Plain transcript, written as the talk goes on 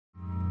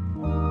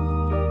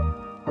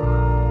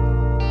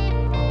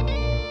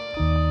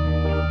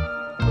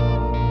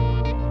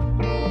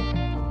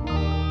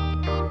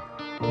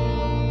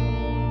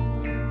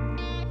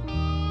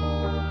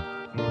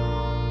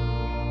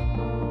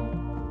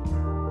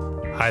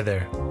Hi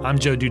there. I'm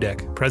Joe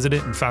Dudek,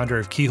 president and founder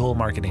of Keyhole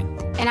Marketing.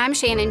 And I'm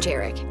Shannon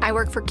Jarek. I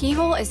work for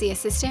Keyhole as the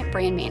assistant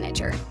brand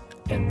manager.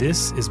 And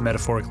this is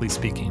Metaphorically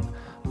Speaking,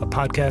 a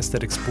podcast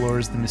that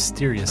explores the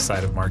mysterious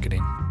side of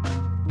marketing.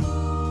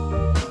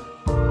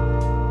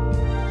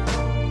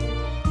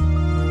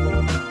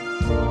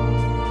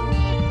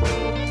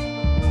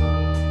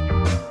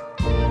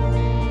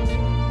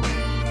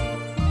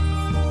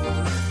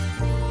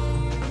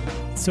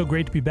 It's so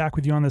great to be back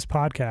with you on this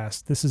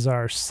podcast. This is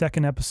our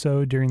second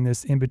episode during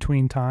this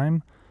in-between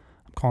time.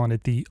 I'm calling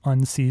it the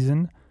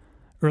unseason.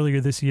 Earlier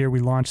this year,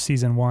 we launched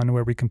season 1,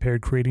 where we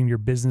compared creating your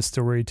business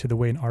story to the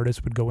way an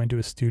artist would go into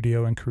a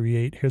studio and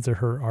create his or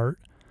her art.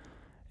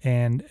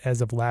 And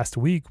as of last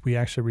week, we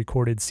actually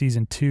recorded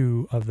season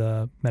 2 of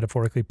the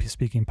Metaphorically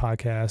Speaking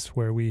podcast,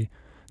 where we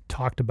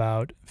talked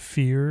about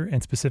fear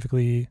and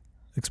specifically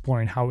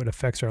exploring how it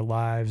affects our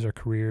lives, our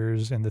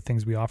careers, and the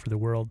things we offer the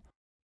world.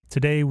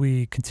 Today,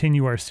 we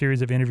continue our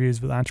series of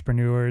interviews with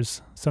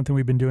entrepreneurs, something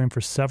we've been doing for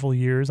several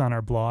years on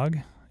our blog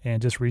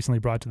and just recently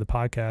brought to the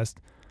podcast.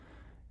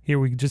 Here,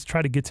 we just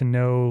try to get to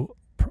know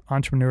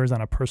entrepreneurs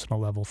on a personal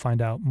level,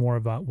 find out more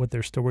about what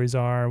their stories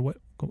are, and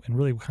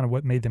really kind of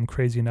what made them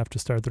crazy enough to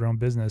start their own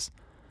business,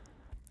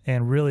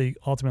 and really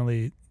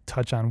ultimately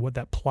touch on what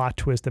that plot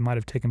twist that might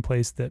have taken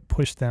place that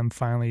pushed them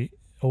finally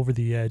over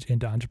the edge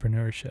into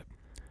entrepreneurship.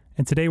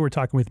 And today we're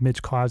talking with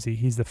Mitch Causey.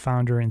 He's the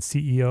founder and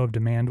CEO of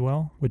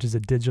DemandWell, which is a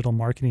digital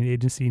marketing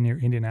agency near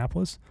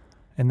Indianapolis,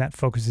 and that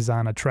focuses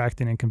on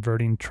attracting and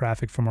converting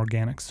traffic from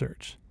organic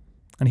search.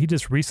 And he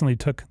just recently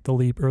took the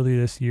leap earlier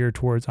this year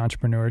towards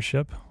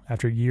entrepreneurship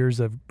after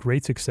years of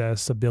great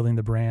success of building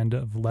the brand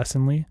of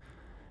Lessonly.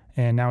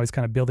 And now he's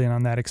kind of building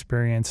on that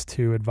experience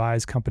to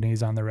advise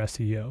companies on their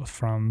SEO,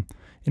 from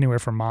anywhere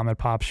from mom and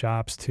pop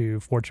shops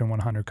to Fortune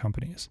 100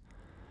 companies.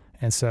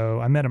 And so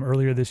I met him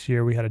earlier this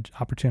year. We had an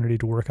opportunity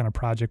to work on a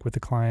project with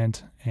a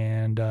client,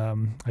 and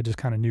I just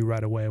kind of knew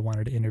right away I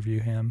wanted to interview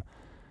him.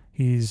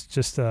 He's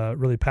just a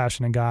really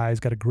passionate guy. He's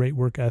got a great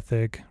work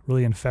ethic,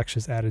 really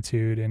infectious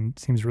attitude, and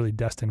seems really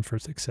destined for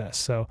success.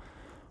 So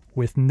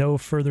with no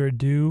further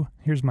ado,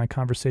 here's my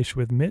conversation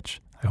with Mitch.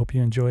 I hope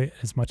you enjoy it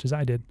as much as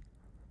I did.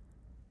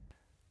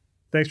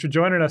 Thanks for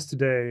joining us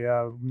today,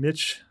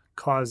 Mitch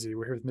Causey.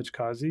 We're here with Mitch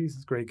Causey.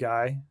 He's a great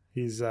guy.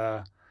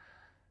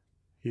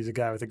 He's a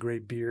guy with a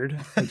great beard,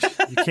 which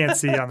you can't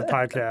see on the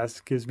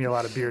podcast. Gives me a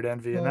lot of beard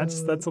envy, and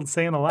that's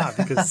saying a lot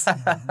because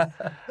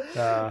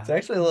it's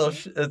actually a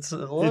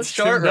little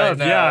short right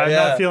now. Yeah, I'm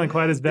not feeling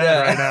quite as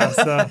bad right now.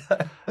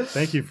 So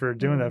thank you for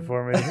doing that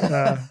for me.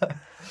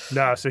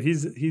 So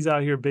he's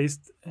out here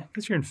based. I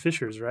guess you're in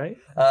Fishers, right?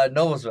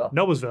 Noblesville.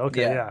 Noblesville.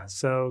 Okay, yeah.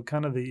 So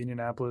kind of the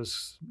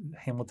Indianapolis,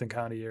 Hamilton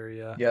County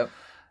area. Yep.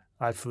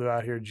 I flew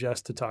out here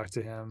just to talk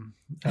to him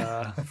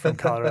from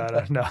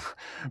Colorado. No,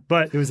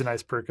 but it was a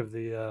nice perk of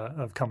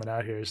of coming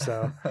out here.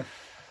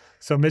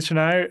 So Mitch and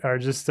I are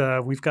just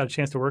we've got a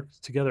chance to work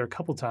together a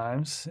couple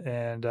times,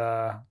 and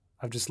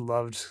I've just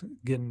loved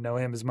getting to know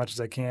him as much as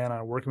I can on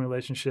a working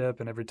relationship.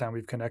 And every time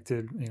we've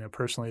connected,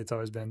 personally,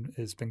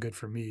 it's been good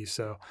for me.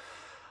 So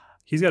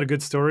he's got a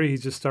good story.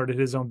 He's just started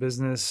his own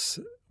business.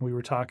 We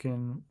were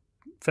talking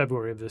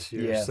February of this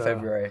year. Yeah, so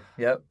February.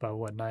 Yep.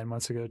 About 8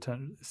 months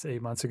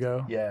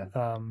ago?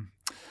 Yeah.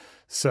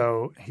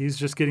 So he's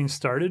just getting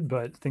started,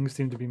 but things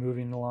seem to be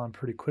moving along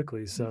pretty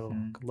quickly. So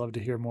I'd love to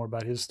hear more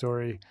about his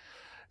story.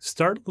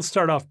 Let's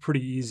start off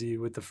pretty easy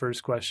with the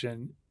first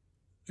question,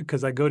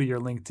 because I go to your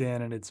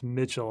LinkedIn and it's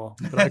Mitchell,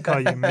 but I call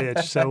you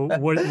Mitch. So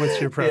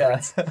what's your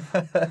preference?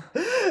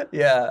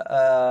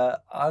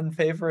 On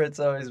paper, it's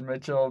always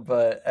Mitchell,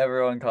 but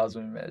everyone calls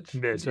me Mitch.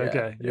 Mitch,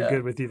 okay. You're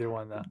good with either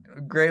one, though.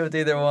 Great with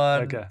either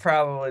one. Okay.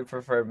 Probably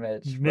prefer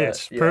Mitch.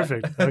 Mitch, but,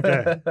 perfect.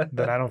 Okay.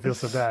 Then I don't feel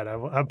so bad.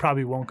 I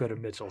probably won't go to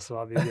Mitchell, so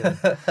I'll be good.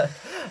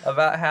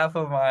 About half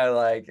of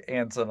my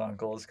aunts and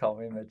uncles call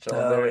me Mitchell.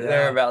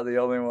 They're about the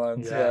only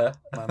ones. Yeah.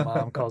 My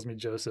mom calls me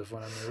Joseph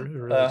when I'm in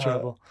really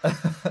trouble.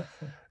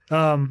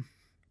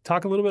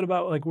 Talk a little bit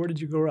about where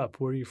did you grow up?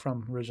 Where are you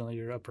from originally?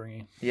 Your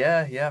upbringing?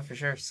 Yeah, for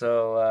sure.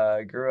 So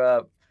I grew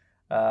up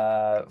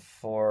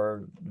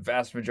for the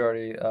vast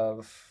majority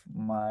of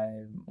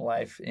my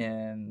life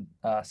in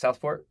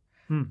Southport,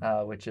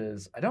 which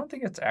is, I don't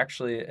think it's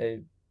actually a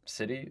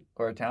city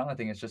or a town. I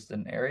think it's just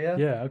an area.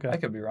 Yeah, okay. I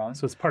could be wrong.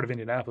 So it's part of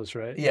Indianapolis,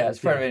 right? Yeah, it's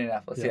part of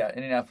Indianapolis. Yeah,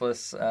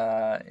 Indianapolis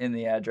in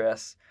the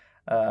address.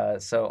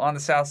 So on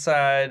the south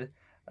side,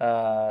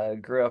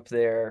 grew up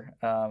there,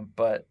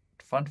 but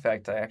fun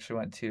fact, I actually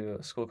went to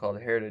a school called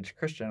Heritage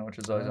Christian, which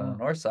was always on the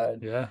north side.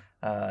 Yeah.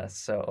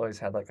 So always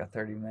had a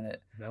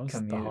 30-minute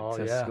commute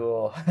to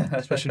school.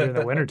 Especially during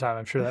the wintertime.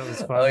 I'm sure that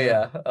was fun.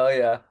 Oh,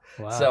 yeah.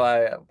 Wow. So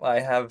I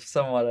have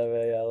somewhat of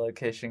a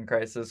location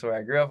crisis where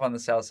I grew up on the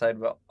south side,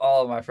 but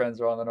all of my friends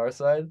were on the north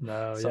side.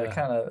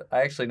 I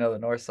actually know the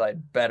north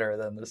side better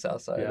than the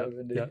south side of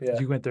Indy.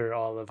 Yeah. You went there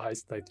all of through high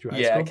school?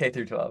 Yeah, K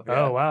through 12.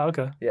 Yeah. Oh, wow.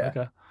 Okay. Yeah.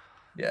 Okay.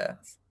 Yeah.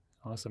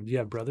 Awesome. Do you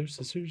have brothers,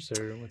 sisters,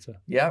 or what's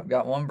up? Yeah,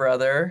 got one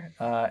brother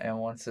and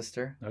one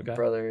sister. Okay.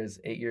 Brother is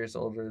 8 years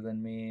older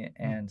than me,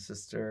 and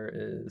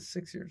sister is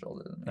 6 years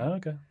older than me. Oh,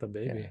 okay. The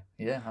baby.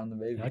 Yeah, I'm the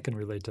baby. Yeah, I can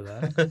relate to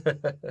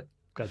that.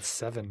 Got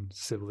 7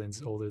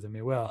 siblings older than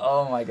me. Well,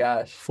 oh my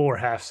gosh. 4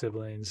 half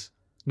siblings.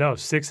 No,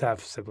 6 half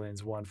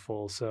siblings, 1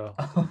 full. So,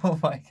 oh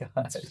my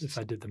gosh. If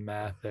I did the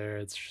math there,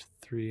 it's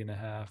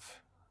 3.5,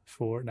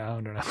 4. No,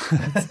 I don't know.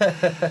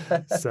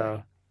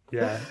 So,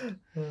 yeah.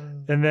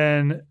 And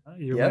then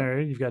you're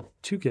married. You've got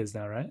 2 kids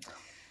now, right?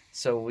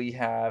 So we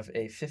have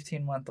a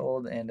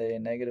 15-month-old and a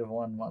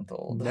 -1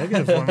 month-old.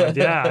 -1 month.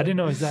 Yeah, I didn't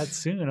know it was that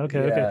soon.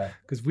 Okay.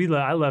 Because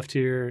I left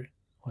here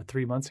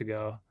 3 months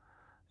ago,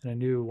 and I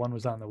knew one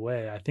was on the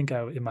way. I think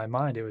in my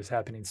mind it was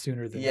happening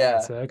sooner than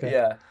that. So, okay.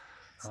 Yeah.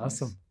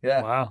 Awesome. Nice.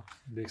 Yeah. Wow.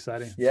 It'd be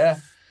exciting. Yeah.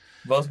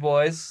 Both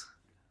boys.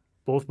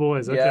 Both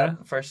boys. Okay. Yeah.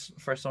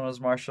 First one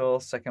was Marshall.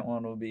 Second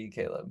one will be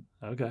Caleb.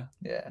 Okay.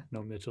 Yeah.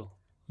 No Mitchell.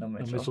 No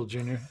Mitchell. No Mitchell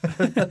Jr.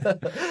 We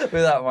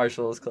thought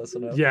Marshall was close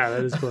enough. Yeah,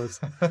 that is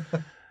close.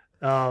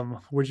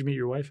 Where'd you meet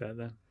your wife at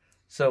then?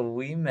 So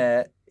we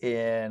met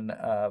in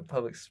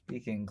public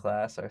speaking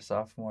class our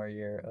sophomore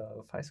year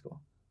of high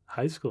school.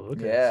 High school,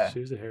 okay. Yeah. So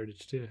she was a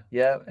Heritage too.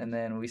 Yep, and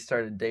then we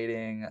started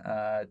dating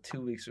 2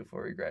 weeks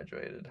before we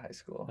graduated high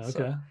school. Okay.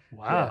 So,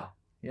 wow.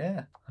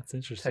 Yeah. That's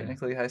interesting.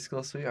 Technically high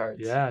school sweethearts.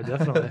 Yeah,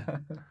 definitely.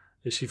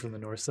 Is she from the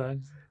north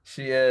side?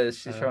 She is.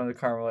 She's from the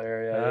Carmel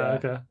area. Yeah.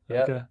 Okay.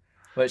 Yep. Okay.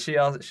 But she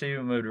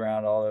moved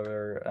around all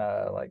over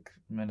like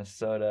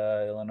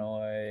Minnesota,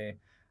 Illinois,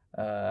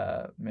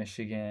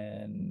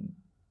 Michigan,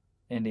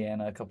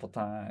 Indiana a couple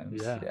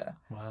times. Yeah.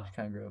 Wow. She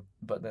kind of grew up,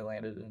 but they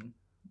landed in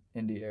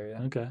Indy area.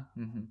 Okay.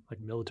 Mm-hmm.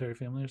 Like military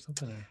family or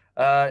something?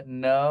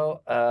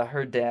 No.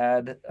 Her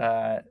dad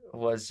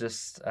was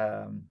just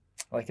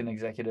like an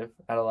executive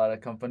at a lot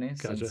of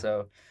companies. Gotcha. And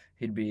so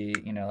he'd be,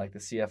 like the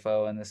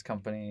CFO in this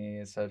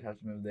company, so I'd have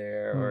to move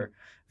there, or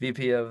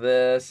VP of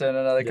this and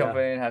another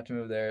company and have to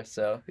move there.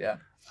 So, yeah.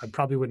 I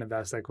probably wouldn't have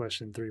asked that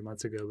question 3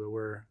 months ago, but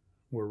we're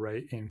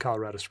right in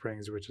Colorado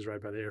Springs, which is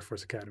right by the Air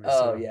Force Academy.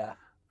 Oh, so yeah.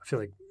 I feel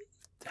like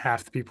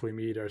half the people we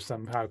meet are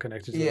somehow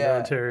connected to the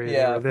military.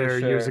 They were there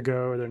years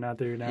ago, or they're not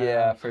there now.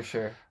 Yeah, for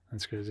sure.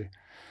 That's crazy.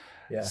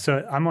 Yeah.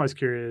 So I'm always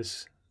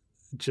curious,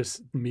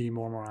 just meeting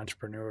more and more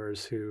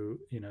entrepreneurs who,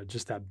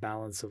 just that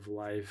balance of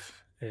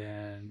life,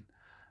 and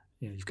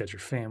you've got your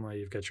family,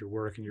 you've got your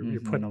work, and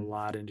you're putting a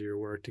lot into your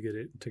work to get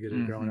it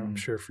growing. I'm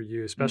sure for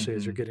you, especially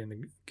as you're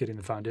getting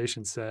the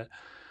foundation set.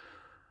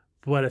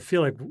 But I feel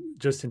like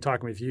just in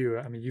talking with you,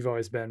 I mean, you've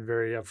always been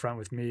very upfront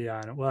with me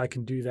on, well, I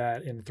can do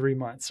that in 3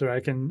 months, or I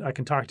can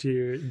talk to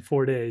you in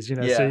 4 days.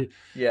 So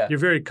you're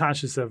very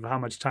conscious of how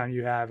much time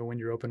you have and when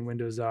your open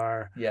windows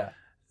are. Yeah.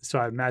 So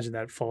I imagine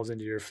that falls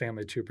into your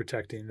family too,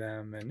 protecting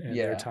them and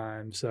their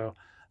time. So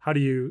how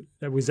do you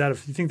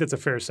think that's a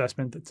fair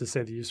assessment to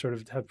say that you sort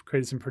of have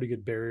created some pretty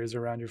good barriers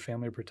around your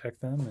family to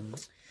protect them?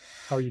 And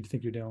how do you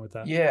think you're dealing with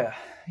that? Yeah,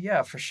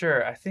 for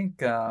sure. I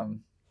think, I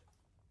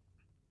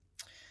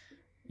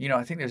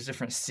think there's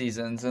different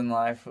seasons in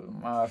life.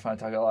 My wife and I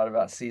talk a lot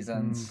about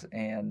seasons.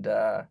 And,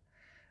 I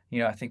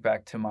think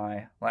back to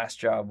my last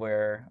job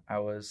where I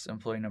was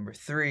employee number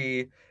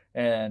 3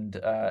 and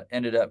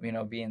ended up,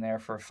 being there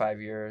for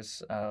 5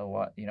 years.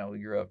 We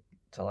grew up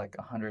to like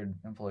 100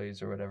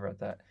 employees or whatever at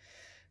that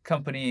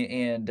company.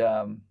 And,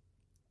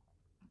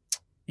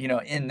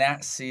 in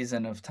that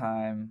season of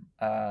time,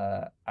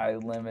 I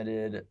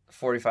limited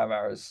 45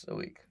 hours a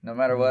week, no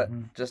matter what,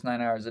 just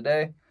 9 hours a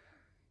day.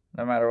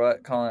 No matter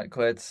what, calling it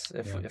quits.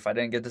 If I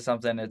didn't get to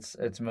something,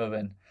 it's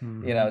moving,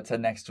 to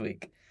next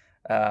week.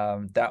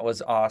 That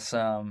was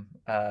awesome.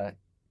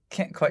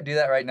 Can't quite do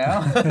that right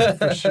now.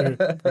 For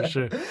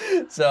sure.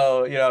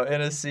 So,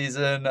 in a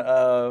season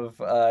of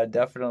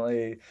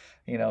definitely,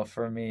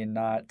 for me,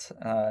 not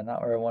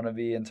where I want to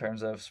be in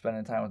terms of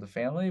spending time with the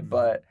family,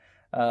 but,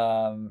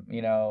 my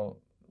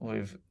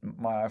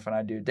wife and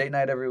I do date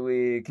night every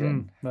week,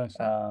 and, nice.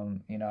 I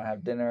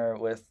have dinner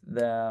with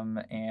them,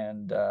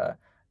 and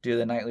do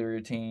the nightly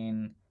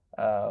routine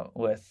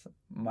with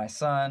my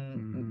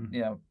son,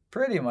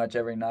 pretty much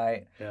every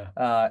night,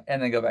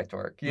 and then go back to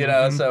work,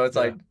 so it's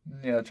like,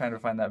 trying to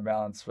find that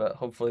balance. But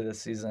hopefully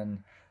this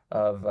season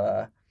of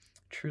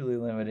truly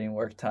limiting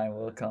work time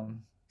will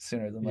come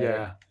sooner than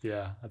later.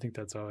 Yeah. I think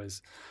that's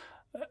always,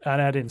 and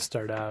I didn't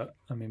start out,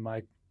 I mean,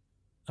 I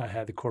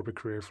had the corporate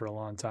career for a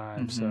long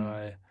time, so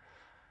I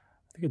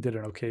think I did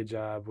an okay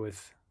job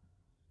with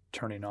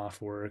turning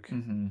off work,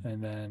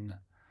 and then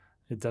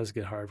it does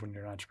get hard when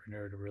you're an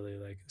entrepreneur to really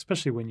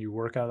especially when you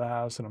work out of the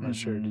house, and I'm not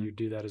sure, do you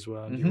do that as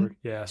well? Do you work?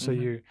 Yeah. So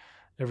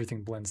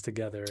everything blends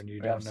together, and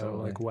you don't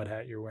know what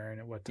hat you're wearing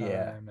at what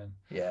time.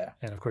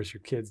 And of course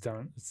your kids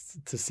don't,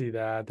 to see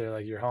that, they're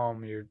like, you're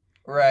home,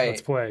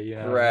 let's play,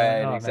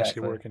 Right. I'm exactly.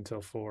 actually working until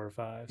 4 or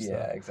 5. So.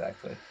 Yeah,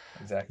 exactly.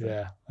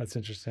 Yeah. That's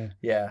interesting.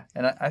 Yeah.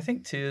 And I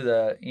think too,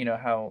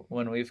 how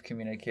when we've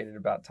communicated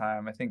about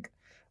time, I think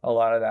a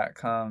lot of that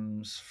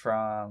comes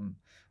from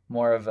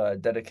more of a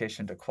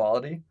dedication to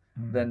quality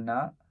than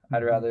not.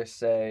 I'd rather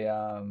say,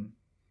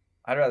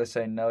 I'd rather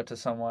say no to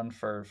someone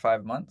for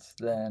 5 months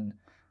than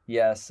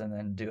yes and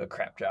then do a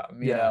crap job,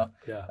 you know?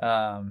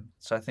 Yeah.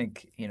 So I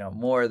think,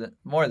 more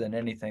than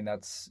anything,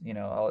 that's,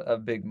 a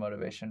big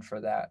motivation for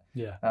that.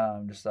 Yeah.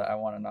 Just that I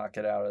want to knock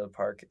it out of the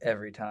park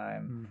every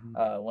time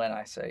when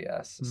I say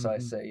yes. So I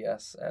say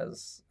yes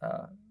as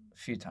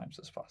few times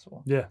as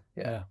possible. Yeah.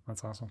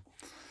 That's awesome.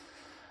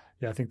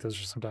 Yeah, I think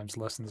those are sometimes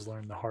lessons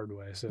learned the hard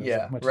way. So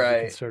yeah, as much right,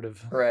 as you can sort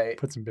of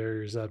put some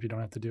barriers up, you don't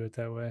have to do it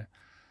that way.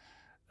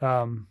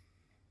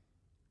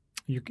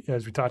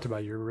 As we talked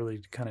about, you're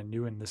really kind of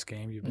new in this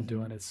game. You've been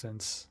doing it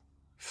since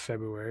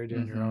February,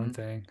 doing your own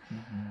thing.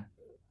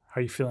 How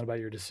are you feeling about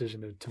your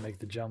decision to make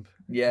the jump?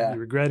 Yeah. Are you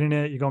regretting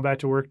it? You going back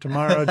to work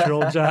tomorrow at your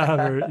old job,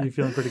 or are you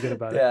feeling pretty good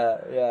about it?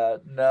 Yeah.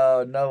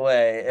 No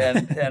way.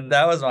 And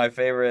that was my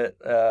favorite,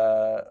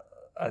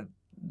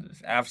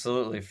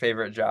 absolutely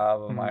favorite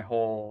job of my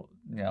whole,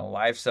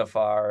 life so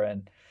far.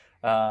 And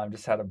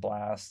just had a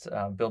blast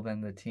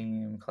building the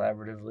team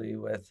collaboratively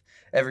with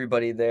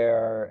everybody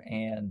there.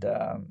 And,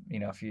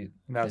 if you...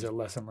 That was at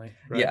Lessonly,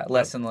 right? Yeah,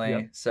 Lessonly.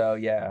 Yep. So,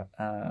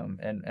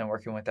 and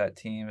working with that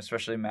team,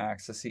 especially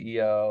Max, the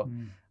CEO.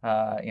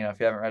 If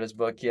you haven't read his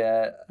book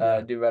yet,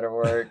 Do Better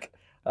Work.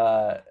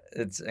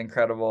 It's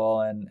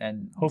incredible.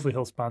 And hopefully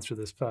he'll sponsor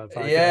this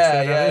podcast.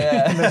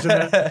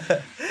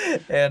 Yeah.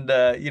 And,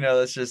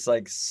 it's just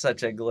like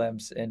such a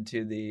glimpse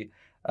into the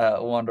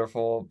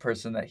wonderful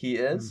person that he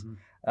is.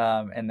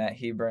 And that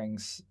he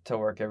brings to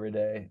work every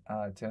day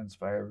to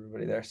inspire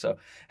everybody there. So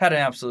had an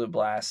absolute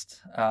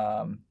blast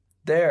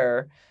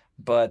there.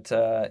 But,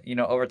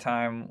 over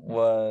time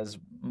was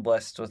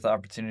blessed with the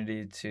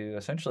opportunity to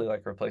essentially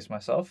replace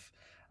myself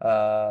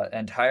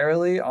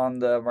entirely on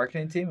the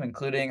marketing team,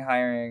 including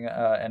hiring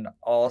an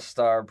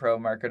all-star pro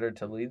marketer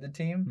to lead the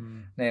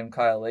team named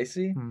Kyle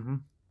Lacey.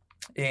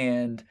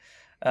 And,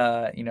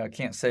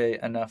 can't say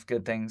enough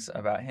good things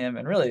about him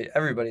and really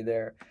everybody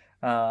there.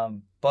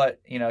 But,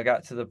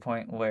 got to the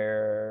point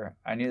where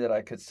I knew that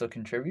I could still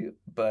contribute,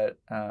 but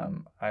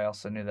I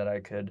also knew that I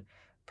could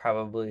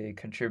probably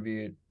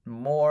contribute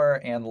more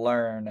and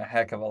learn a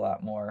heck of a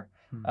lot more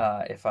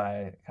if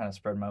I kind of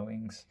spread my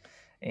wings.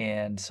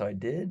 And so I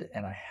did,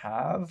 and I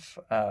have.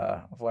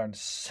 I've learned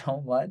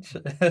so much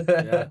in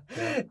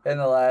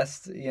the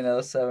last,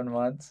 7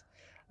 months.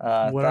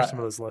 What are some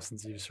of those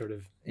lessons you've sort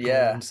of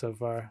learned so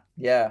far?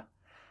 Yeah.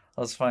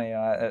 Well, it's funny,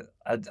 I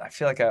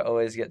feel like I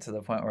always get to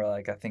the point where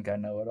I think I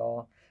know it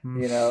all,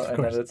 and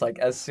then it's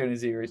as soon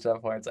as you reach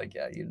that point,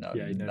 it's you know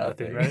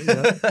nothing, right?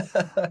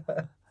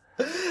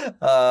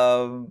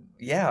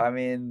 I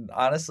mean,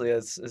 honestly,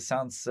 it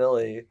sounds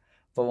silly,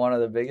 but one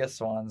of the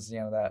biggest ones,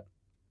 that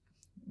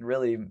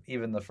really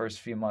even the first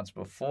few months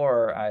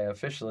before I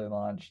officially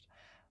launched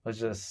was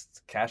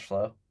just cash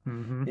flow.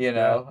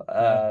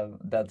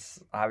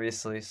 That's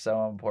obviously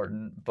so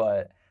important,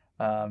 but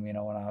when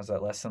I was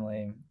at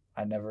Lessonly,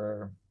 I've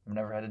never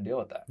had to deal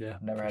with that.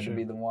 Never had to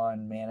be the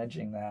one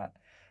managing that.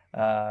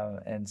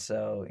 And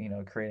so,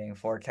 creating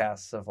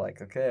forecasts of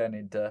okay, I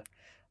need to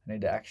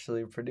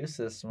actually produce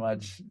this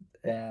much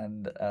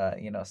and,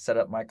 set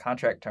up my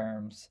contract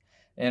terms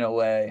in a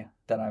way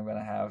that I'm going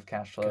to have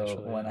cash flow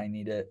when I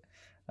need it.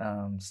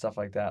 Stuff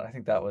like that. I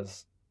think that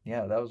was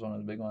one of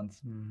the big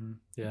ones.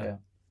 Yeah.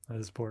 That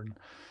is important.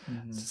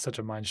 It's such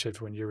a mind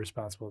shift when you're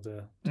responsible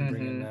to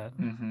bring in that,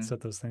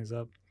 set those things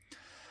up.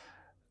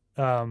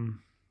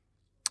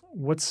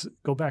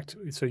 Go back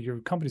to, so your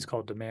company's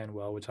called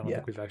DemandWell, which I don't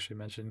think we've actually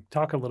mentioned.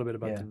 Talk a little bit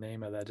about the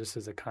name of that. Just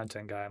as a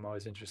content guy, I'm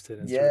always interested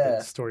in sort of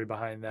the story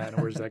behind that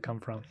and where does that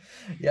come from?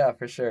 Yeah,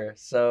 for sure.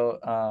 So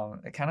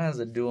it kind of has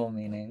a dual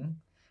meaning.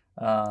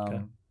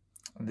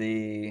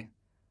 The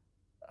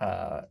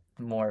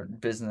more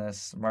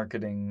business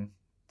marketing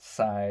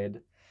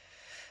side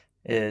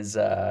is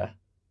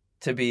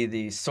to be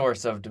the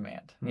source of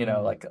demand.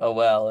 A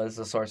well is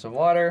the source of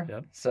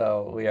water.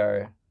 So we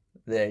are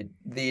the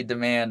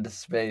demand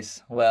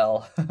space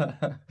well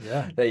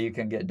that you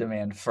can get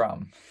demand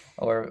from,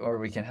 or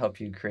we can help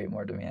you create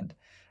more demand.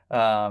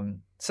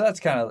 So that's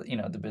kind of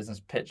the business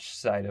pitch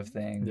side of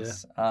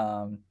things.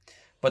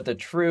 But the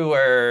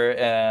truer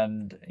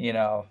and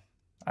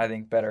I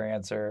think better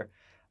answer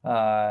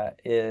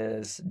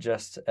is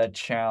just a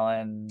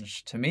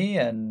challenge to me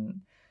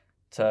and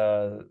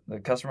to the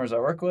customers I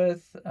work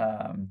with,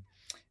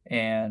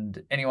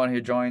 and anyone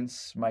who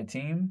joins my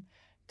team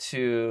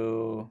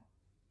to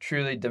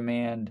truly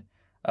demand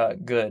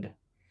good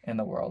in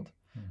the world.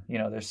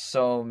 There's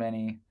so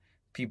many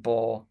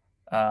people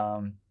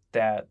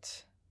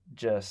that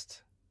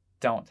just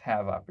don't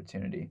have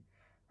opportunity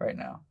right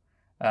now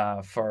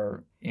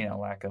for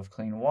lack of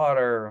clean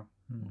water,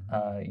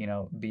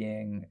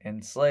 being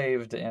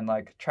enslaved in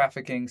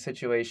trafficking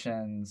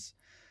situations.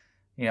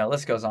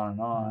 List goes on and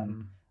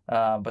on.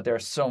 But there are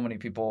so many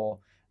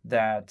people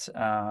that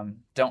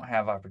don't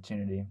have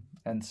opportunity,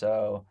 and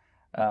so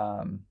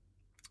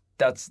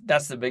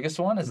that's the biggest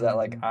one. Is that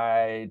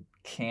I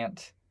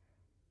can't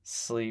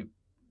sleep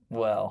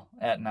well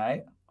at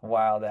night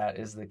while that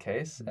is the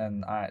case,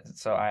 and I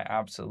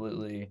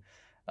absolutely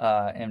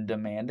am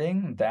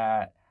demanding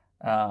that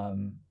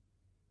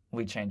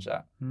we changed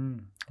that.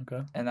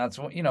 Okay. And that's,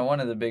 one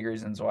of the big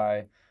reasons why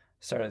I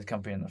started the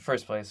company in the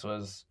first place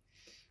was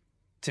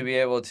to be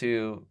able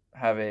to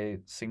have a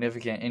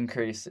significant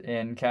increase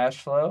in cash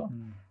flow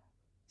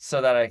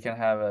so that I can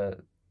have a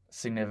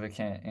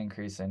significant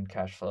increase in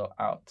cash flow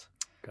out.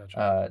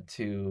 Gotcha.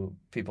 To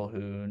people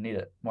who need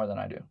it more than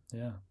I do.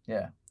 Yeah.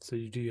 Yeah. So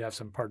do you have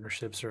some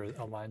partnerships or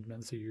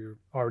alignments that you're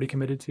already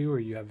committed to or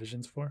you have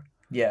visions for?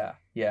 Yeah.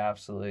 Yeah,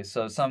 absolutely.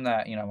 So some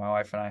that, my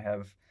wife and I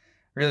have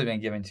really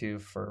been giving to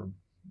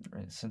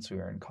since we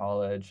were in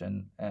college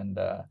and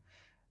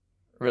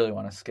really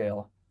want to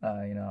scale,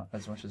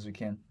 as much as we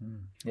can.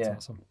 That's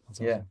awesome. That's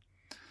awesome. Yeah.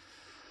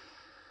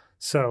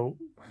 So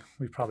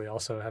we probably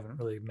also haven't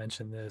really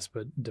mentioned this,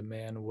 but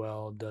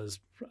DemandWell does,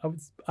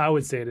 I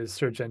would say it is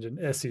search engine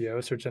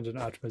SEO, search engine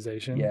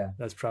optimization. Yeah.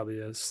 That's probably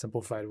a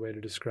simplified way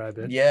to describe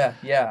it. Yeah.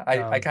 Yeah.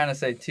 I kind of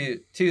say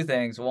two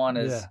things. One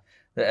is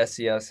the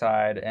SEO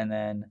side. And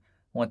then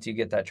once you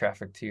get that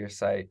traffic to your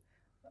site,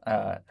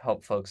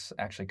 help folks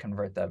actually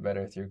convert that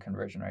better through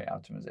conversion rate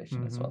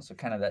optimization as well. So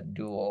kind of that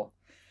dual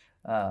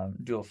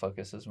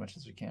focus as much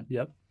as we can.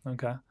 Yep.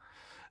 Okay.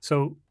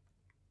 So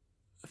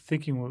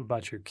thinking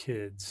about your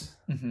kids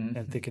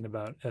and thinking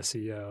about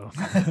SEO,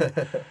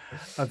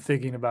 I'm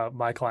thinking about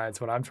my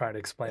clients when I'm trying to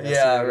explain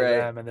SEO to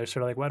them, and they're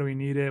sort of like, why do we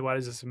need it? Why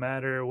does this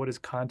matter? What does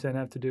content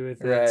have to do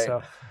with it?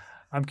 So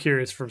I'm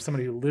curious, for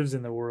somebody who lives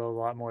in the world a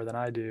lot more than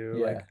I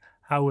do, like,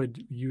 how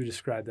would you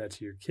describe that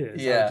to your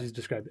kids? How would you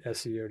describe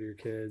SEO to your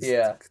kids?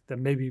 Yeah. That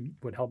maybe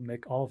would help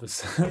make all of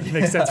us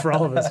make sense for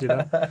all of us,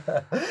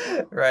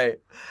 Right.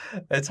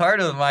 It's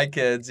hard with my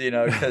kids,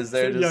 because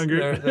they're just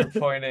they're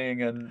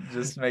pointing and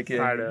just making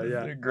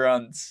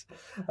grunts.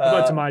 How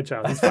about to my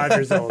child? He's 5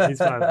 years old. He's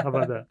 5. How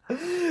about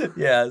that?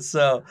 Yeah.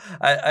 So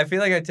I feel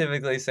like I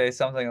typically say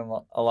something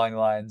along the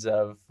lines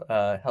of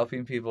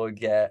helping people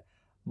get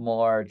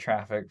more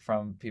traffic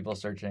from people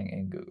searching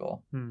in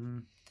Google.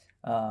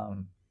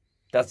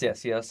 That's the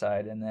SEO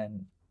side. And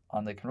then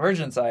on the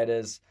conversion side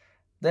is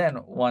then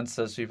once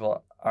those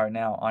people are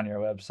now on your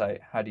website,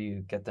 how do you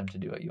get them to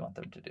do what you want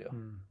them to do?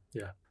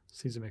 Yeah.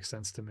 Seems to make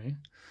sense to me.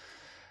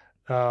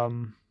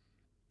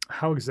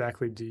 How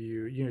exactly do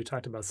you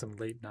talked about some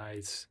late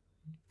nights,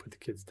 put the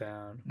kids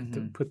down,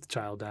 put the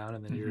child down,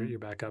 and then you're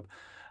back up.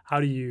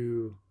 How do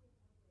you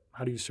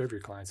serve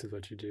your clients is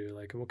what you do?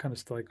 Like what kind of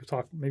stuff,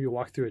 maybe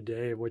walk through a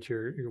day of what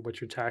you're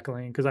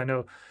tackling. Because I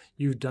know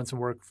you've done some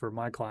work for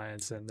my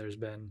clients and there's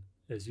been,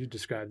 as you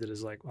described it,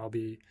 as like, I'll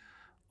be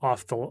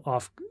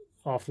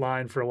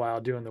offline for a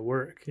while doing the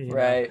work.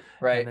 Right.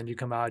 And then you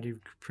come out, you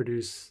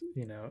produce,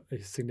 a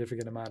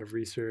significant amount of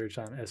research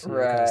on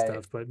SEO kind of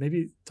stuff. But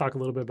maybe talk a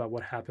little bit about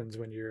what happens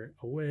when you're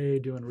away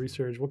doing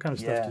research. What kind of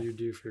stuff do you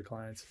do for your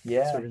clients?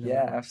 Yeah,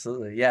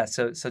 absolutely. Yeah.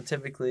 So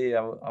typically I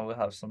will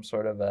have some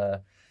sort of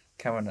a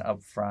kind of an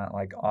upfront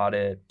like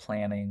audit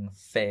planning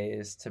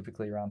phase,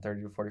 typically around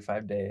 30 to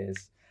 45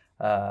 days.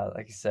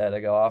 Like you said, I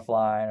go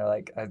offline, or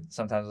like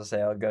sometimes I'll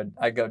say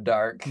I go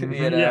dark, and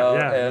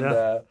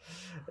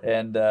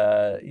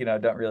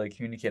don't really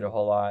communicate a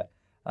whole lot.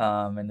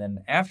 And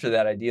then after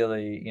that,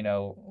 ideally,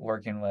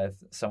 working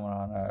with someone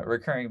on a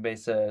recurring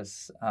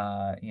basis,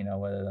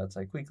 whether that's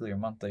like weekly or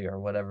monthly or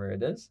whatever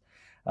it is,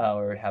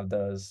 where we have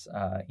those,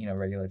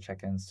 regular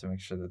check-ins to make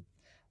sure that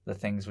the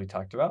things we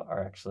talked about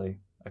are actually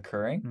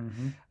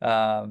occurring.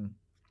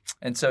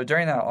 And so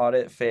during that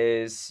audit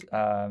phase,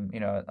 I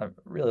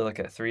really look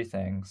at 3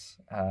 things.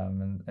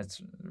 And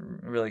it's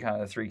really kind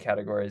of the 3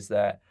 categories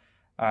that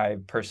I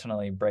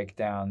personally break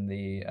down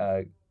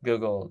the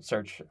Google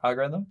search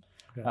algorithm.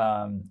 Okay.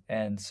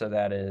 And so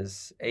that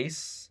is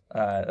ACE,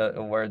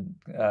 a word.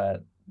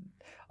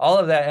 All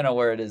of that in a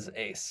word is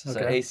ACE.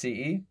 Okay. So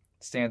ACE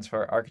stands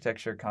for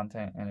Architecture,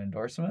 Content, and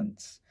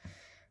Endorsements.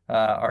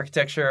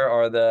 Architecture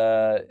are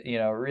the,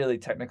 really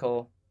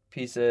technical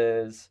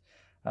pieces,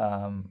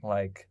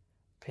 like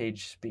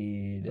page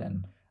speed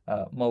and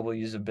mobile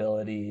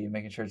usability,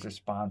 making sure it's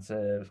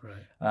responsive,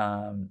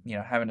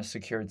 having a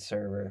secured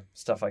server,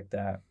 stuff like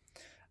that.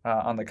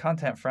 On the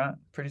content front,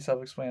 pretty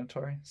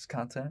self-explanatory. It's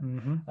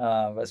content,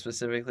 but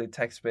specifically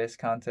text-based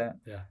content,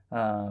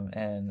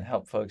 and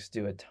help folks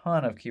do a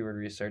ton of keyword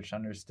research to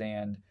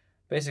understand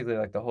basically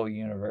like the whole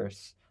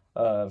universe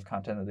of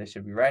content that they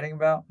should be writing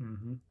about.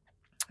 And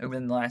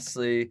then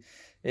lastly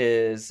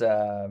is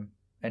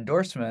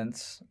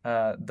endorsements.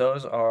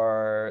 Those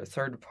are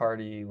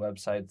third-party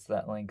websites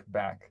that link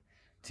back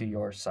to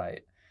your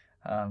site.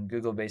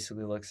 Google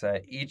basically looks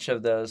at each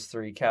of those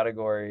 3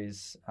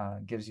 categories,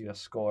 gives you a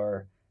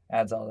score,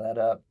 adds all that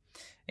up,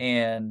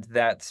 and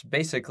that's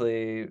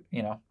basically,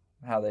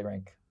 how they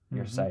rank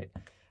your site.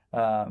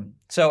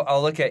 So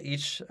I'll look at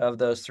each of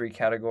those 3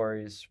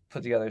 categories,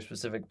 put together a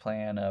specific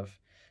plan of,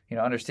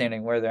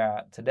 understanding where they're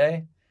at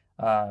today,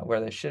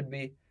 where they should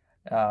be,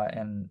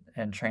 and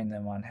train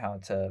them on how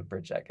to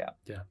bridge that gap.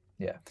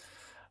 Yeah.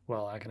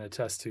 Well, I can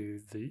attest to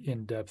the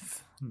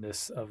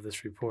in-depthness of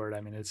this report.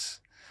 I mean,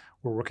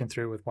 we're working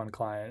through it with one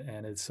client,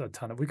 and it's a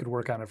ton of. We could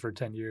work on it for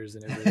 10 years,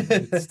 and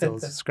it still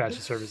scratch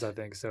the surface, I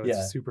think. So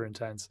it's super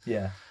intense.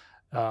 Yeah.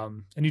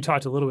 And you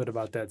talked a little bit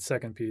about that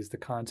second piece, the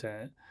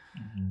content.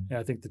 Mm-hmm. And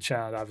I think the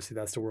challenge, obviously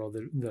that's the world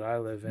that I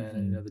live in.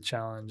 Mm-hmm. And, the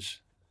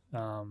challenge,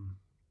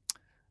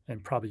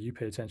 and probably you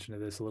pay attention to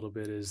this a little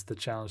bit, is the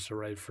challenge to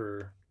write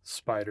for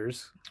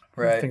spiders,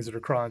 right? Things that are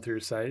crawling through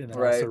your site, and then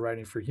right. also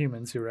writing for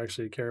humans who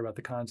actually care about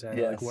the content,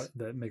 yes. like what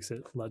that makes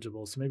it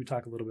legible. So maybe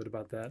talk a little bit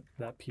about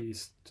that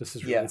piece, just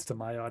as yeah. relates to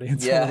my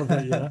audience yeah. a little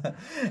bit. Yeah,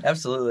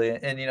 absolutely.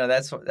 And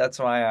that's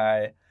why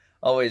I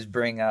always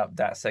bring up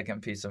that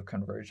second piece of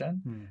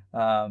conversion,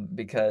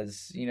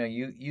 because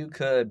you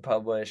could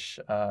publish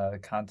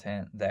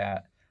content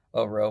that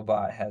a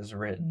robot has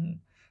written,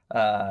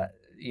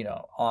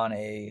 on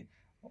a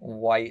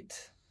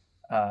white.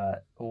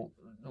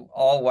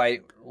 All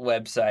white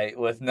website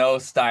with no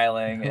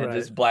styling and right.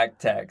 just black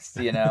text,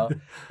 and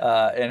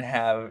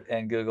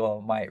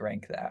Google might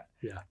rank that.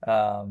 Yeah.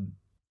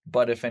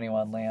 But if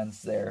anyone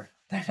lands there,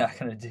 they're not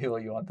going to do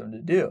what you want them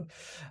to do.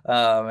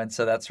 And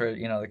so that's where,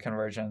 the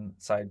conversion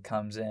side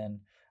comes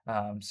in.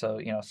 So,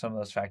 some of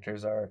those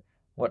factors are,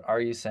 what are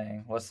you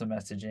saying? What's the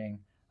messaging?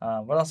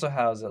 But also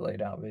how is it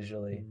laid out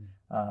visually,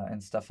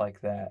 and stuff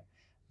like that,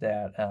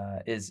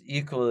 is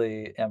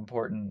equally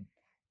important.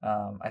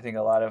 I think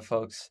a lot of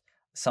folks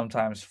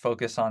sometimes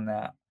focus on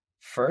that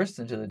first,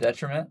 and to the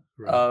detriment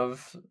right.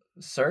 of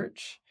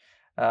search,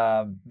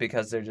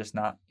 because they're just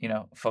not,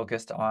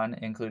 focused on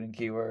including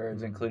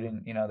keywords,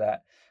 including,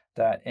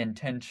 that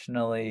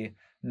intentionally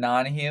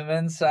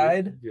non-human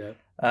side,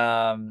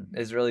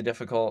 is really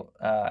difficult,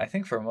 I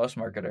think, for most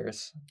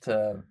marketers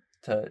to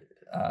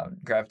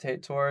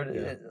gravitate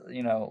toward,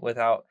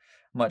 without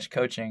much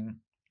coaching.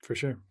 For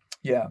sure.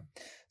 Yeah.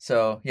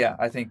 So yeah,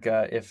 I think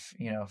if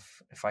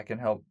I can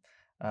help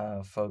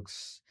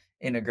folks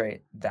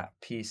integrate that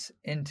piece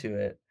into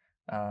it,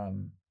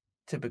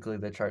 typically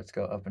the charts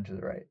go up and to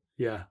the right.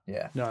 Yeah.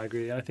 Yeah. No, I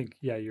agree. I think,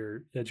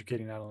 you're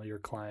educating not only your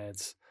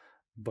clients,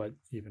 but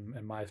even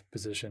in my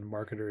position,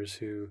 marketers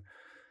who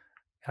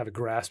have a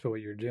grasp of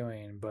what you're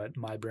doing, but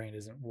my brain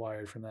isn't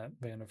wired from that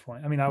vantage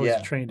point. I mean, I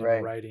was trained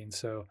in writing,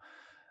 so,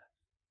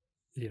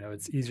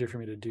 it's easier for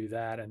me to do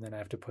that. And then I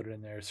have to put it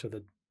in there so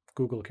that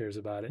Google cares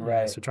about it.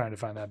 Right. So trying to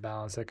find that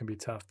balance, that can be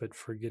tough, but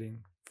for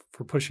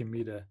pushing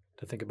me to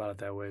think about it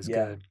that way is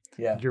good.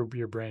 Yeah.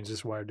 Your brain's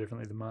just wired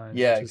differently than mine.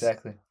 Yeah,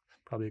 exactly.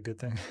 Probably a good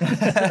thing.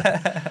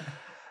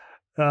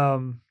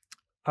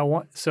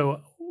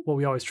 What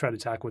we always try to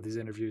tackle with these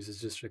interviews is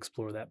just to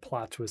explore that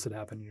plot twist that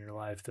happened in your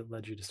life that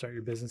led you to start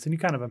your business. And you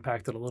kind of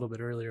unpacked it a little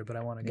bit earlier, but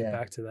I want to get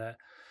back to that.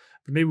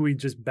 But maybe we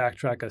just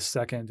backtrack a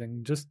second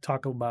and just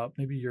talk about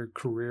maybe your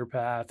career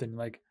path and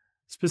like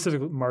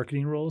specific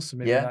marketing roles. So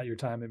maybe not your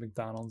time at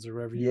McDonald's or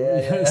wherever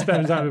you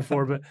spent time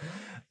before, but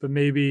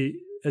maybe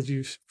as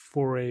you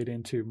forayed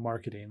into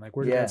marketing, like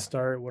where did that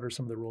start? What are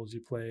some of the roles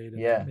you played?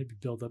 And maybe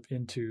build up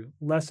into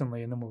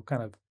Lessonly, and then we'll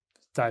kind of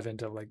dive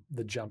into like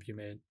the jump you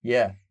made.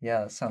 Yeah,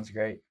 that sounds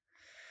great.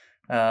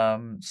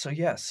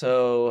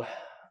 So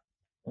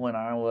when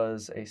I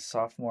was a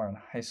sophomore in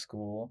high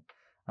school,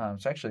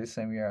 it's actually the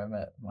same year I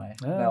met my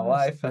now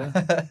wife.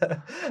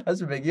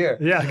 That's a big year.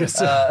 Yeah, I guess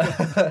so.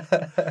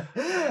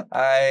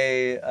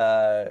 I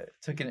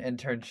took an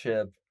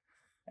internship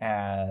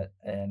at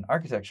an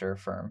architecture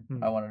firm.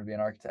 I wanted to be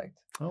an architect.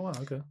 Oh, wow,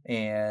 okay.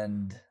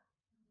 And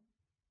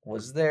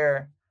was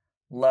there,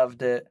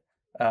 loved it.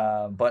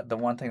 But the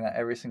one thing that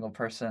every single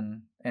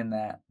person in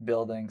that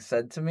building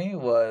said to me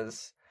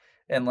was,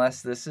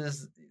 unless this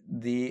is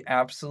the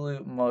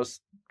absolute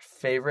most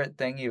favorite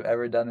thing you've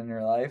ever done in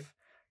your life,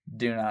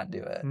 do not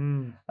do it.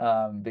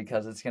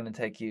 Because it's going to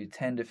take you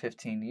 10 to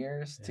 15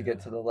 years to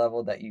get to the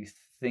level that you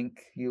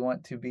think you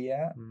want to be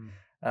at.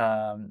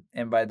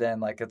 And by then,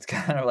 like, it's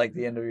kind of like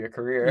the end of your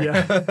career.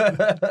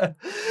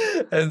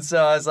 And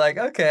so I was like,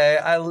 okay,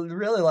 I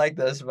really like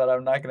this, but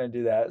I'm not going to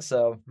do that.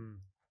 So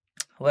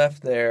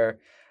left there,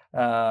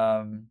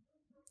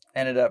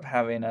 ended up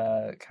having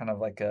a kind of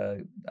like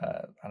I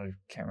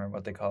can't remember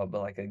what they call it,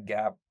 but like a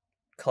gap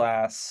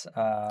class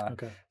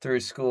through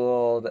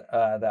school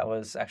that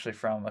was actually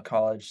from a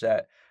college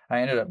that I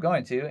ended up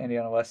going to,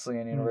 Indiana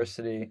Wesleyan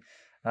University,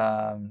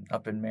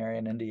 up in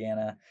Marion,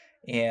 Indiana.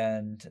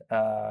 And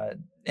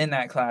in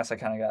that class, I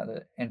kind of got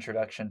the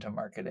introduction to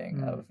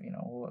marketing of,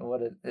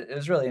 what it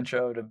was really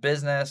intro to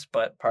business,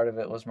 but part of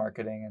it was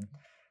marketing. And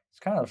it's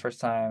kind of the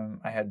first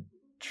time I had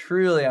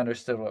truly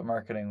understood what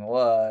marketing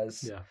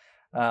was.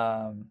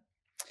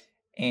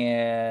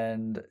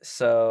 And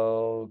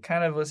so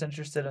kind of was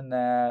interested in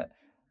that.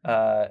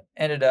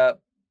 Ended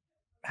up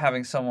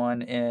having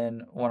someone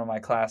in one of my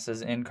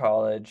classes in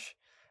college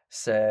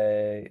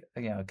say,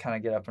 kind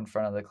of get up in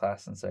front of the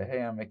class and say,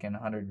 hey, I'm making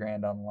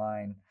 $100,000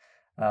 online.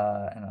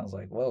 And I was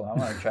like, whoa, I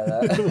want to try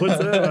that. What's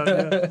that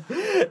about?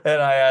 Yeah.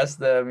 And I asked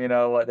them,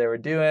 what they were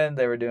doing.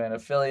 They were doing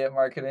affiliate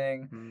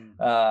marketing.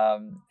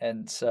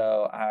 And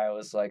so I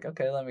was like,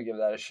 okay, let me give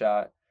that a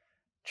shot.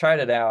 Tried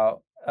it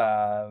out.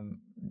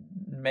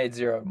 Made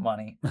zero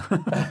money.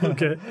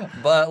 Okay.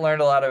 But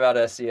learned a lot about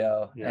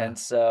SEO. And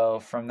so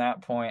from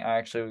that point, I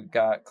actually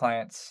got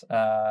clients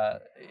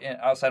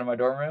outside of my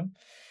dorm room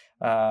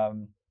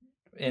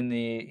in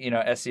the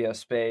SEO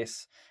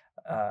space.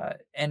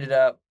 ended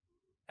up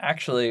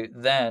actually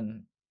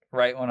then,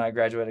 right when I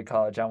graduated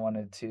college, I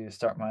wanted to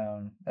start my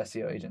own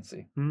SEO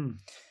agency.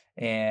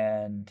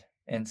 And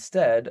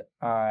instead,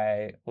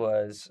 I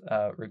was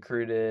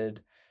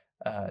recruited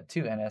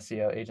to an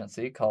SEO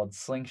agency called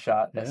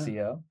Slingshot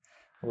SEO,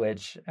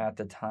 which at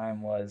the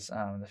time was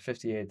the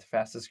 58th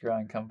fastest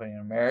growing company in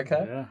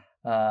America,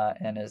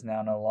 and is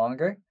now no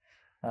longer.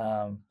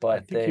 But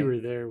I think you were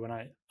there when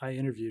I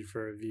interviewed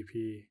for a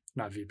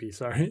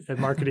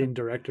marketing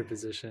director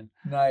position.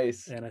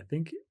 Nice. And I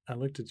think I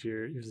looked at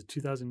it was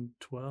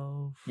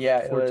 2012.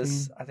 Yeah, 14? it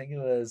was. I think it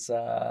was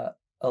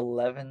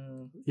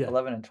 11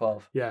 and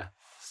 12. Yeah.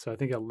 So I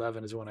think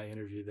 11 is when I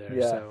interviewed there.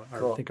 Yeah, so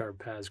cool. I think our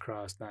paths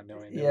crossed, not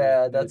knowing.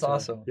 Yeah, that's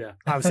awesome. Yeah.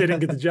 Obviously, I didn't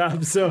get the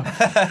job, so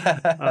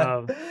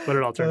but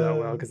it all turned out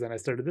well because then I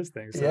started this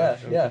thing. So no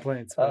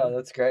complaints. But,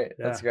 that's great.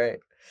 Yeah. That's great.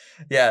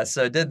 Yeah,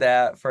 so did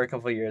that for a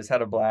couple of years,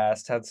 had a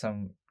blast, had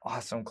some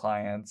awesome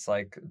clients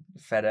like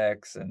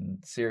FedEx and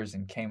Sears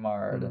and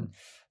Kmart, and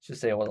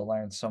just able to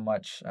learn so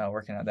much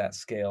working at that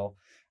scale.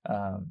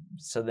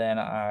 So then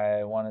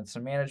I wanted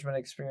some management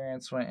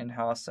experience, went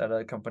in-house at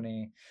a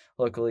company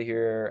locally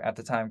here at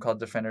the time called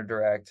Defender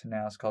Direct.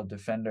 Now it's called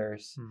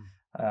Defenders.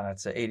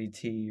 It's an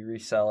ADT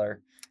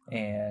reseller,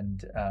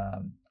 and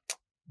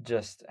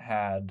just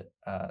had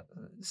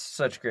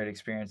such great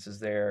experiences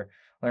there,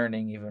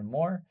 learning even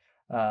more.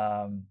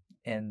 But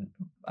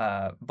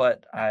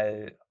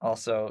I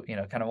also,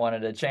 kind of wanted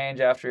to change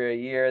after a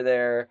year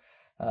there.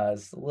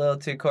 It's a little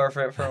too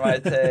corporate for my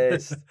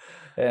taste.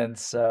 And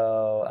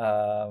so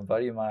a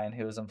buddy of mine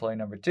who was employee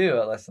number 2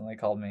 at Leslie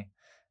called me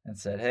and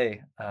said,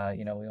 hey,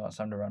 we want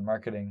someone to run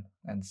marketing.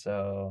 And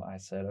so I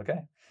said,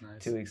 okay.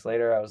 Nice. 2 weeks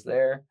later, I was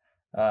there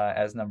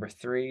as number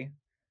 3,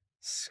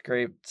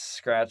 scraped,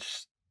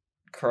 scratched,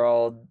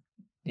 crawled,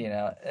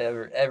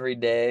 every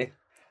day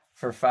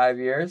for 5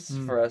 years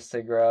for us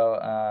to grow,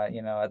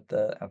 at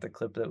the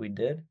clip that we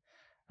did.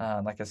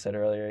 Like I said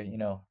earlier,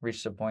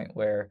 reached a point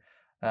where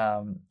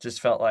just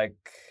felt like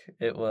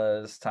it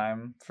was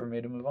time for me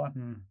to move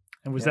on.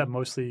 And was that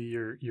mostly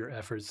your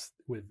efforts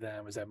with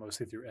them? Was that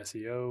mostly through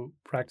SEO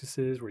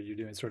practices? Were you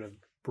doing sort of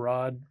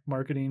broad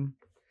marketing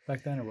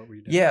back then, or what were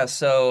you doing? Yeah,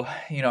 so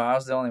I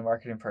was the only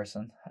marketing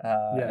person,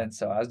 and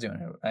so I was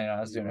doing it. I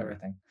was doing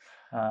everything.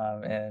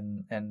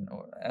 And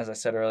as I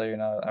said earlier,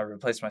 I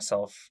replaced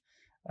myself.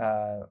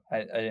 I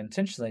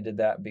intentionally did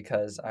that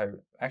because I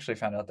actually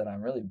found out that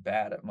I'm really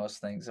bad at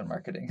most things in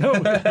marketing.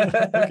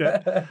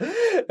 Okay.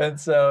 And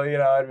so,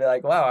 I'd be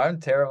like, wow, I'm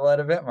terrible at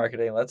event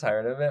marketing. Let's hire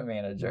an event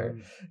manager.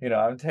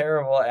 I'm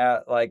terrible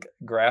at like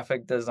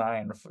graphic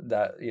design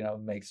that,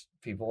 makes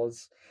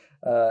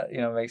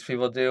makes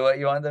people do what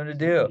you want them to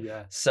do.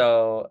 Yeah.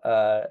 So,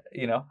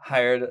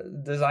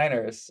 hired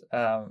designers.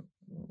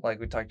 Like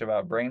we talked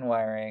about brain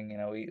wiring,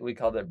 we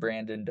called it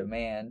brand and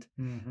demand.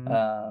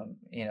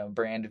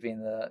 Brand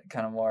being the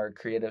kind of more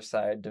creative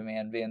side,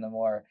 demand being the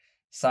more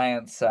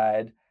science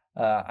side.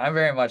 I'm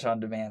very much on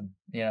demand.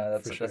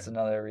 That's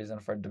another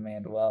reason for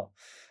DemandWell.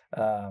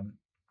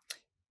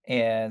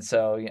 And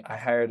so I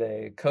hired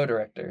a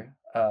co-director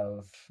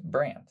of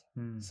brand.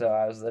 So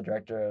I was the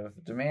director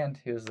of demand.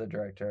 He was the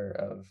director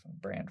of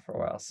brand for a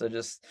while. So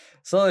just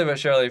slowly but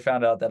surely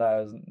found out that I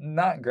was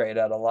not great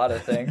at a lot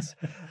of things.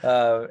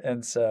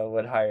 And so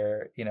would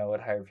hire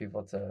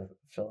people to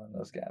fill in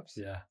those gaps.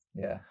 Yeah.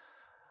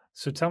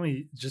 So tell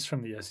me, just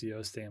from the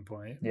SEO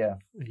standpoint, yeah,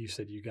 you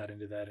said you got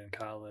into that in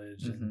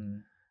college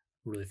and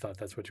really thought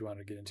that's what you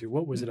wanted to get into.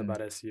 What was it about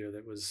SEO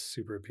that was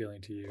super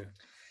appealing to you?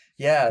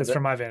 Yeah, because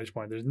from my vantage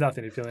point, there's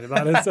nothing appealing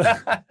about it. So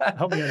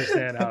help me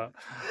understand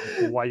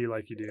why you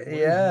like you do.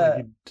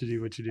 To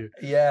do what you do.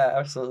 Yeah,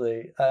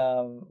 absolutely.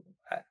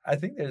 I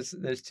think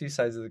there's 2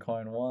 sides of the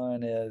coin.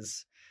 One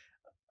is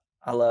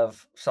I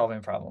love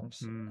solving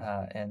problems,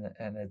 and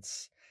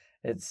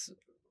it's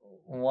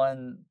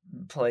one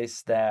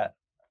place that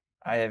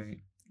I have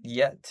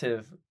yet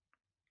to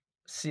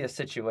see a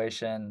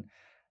situation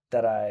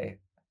that I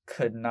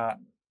could not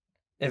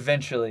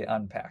eventually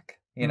unpack.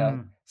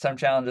 Some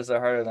challenges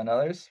are harder than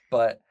others,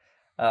 but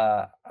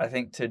I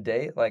think to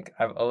date, like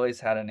I've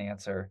always had an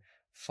answer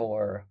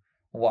for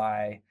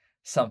why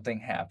something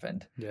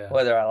happened. Yeah.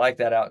 Whether I like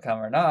that outcome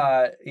or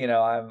not,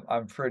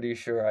 I'm pretty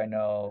sure I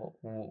know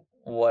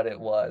what it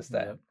was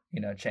that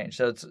changed.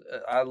 So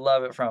I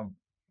love it from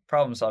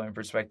problem solving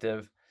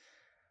perspective.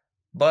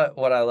 But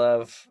what I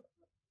love,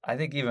 I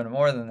think even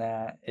more than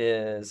that,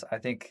 is I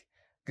think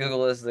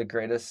Google is the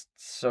greatest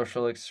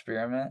social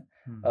experiment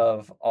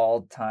of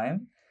all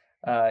time.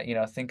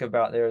 Think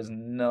about there's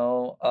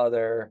no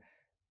other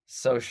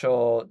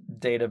social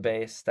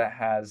database that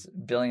has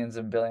billions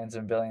and billions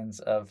and billions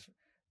of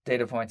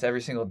data points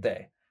every single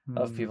day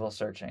of people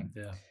searching.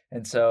 Yeah.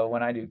 And so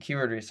when I do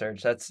keyword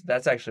research,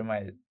 that's actually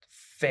my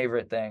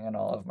favorite thing in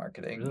all of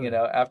marketing. Really?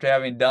 After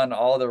having done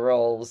all the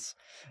roles,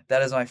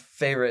 that is my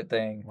favorite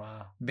thing.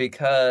 Wow.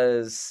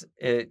 Because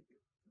it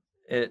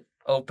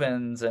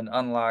opens and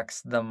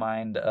unlocks the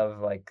mind of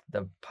like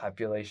the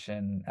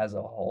population as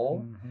a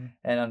whole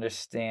and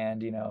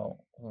understand,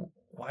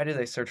 why do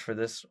they search for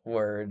this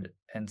word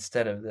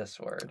instead of this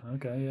word?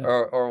 Okay, yeah.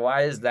 Or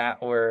why is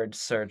that word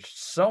searched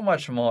so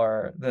much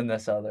more than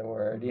this other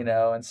word, you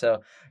know? And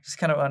so just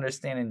kind of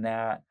understanding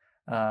that,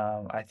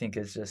 I think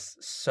is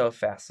just so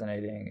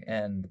fascinating.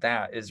 And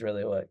that is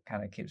really what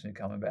kind of keeps me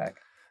coming back.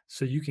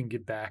 So you can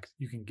get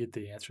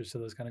the answers to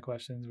those kind of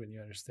questions when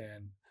you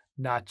understand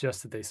not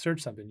just that they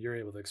search something, you're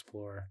able to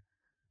explore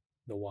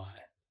the why.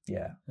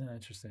 Yeah.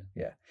 Interesting.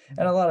 Yeah.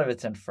 And a lot of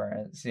it's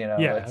inference, you know,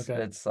 Yeah,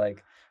 it's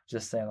like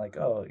just saying like,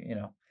 oh, you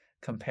know,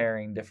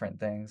 comparing different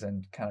things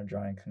and kind of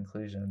drawing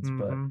conclusions.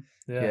 But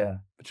yeah.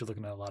 But you're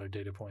looking at a lot of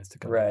data points to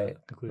come to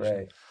that conclusion.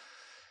 Right.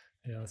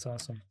 Yeah, that's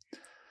awesome.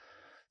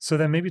 So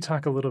then maybe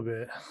talk a little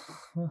bit,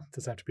 well, it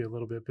doesn't have to be a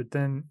little bit, but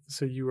then,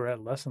 so you were at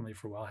Lessonly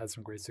for a while, had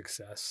some great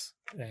success,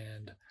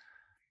 and,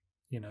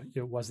 you know,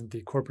 it wasn't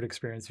the corporate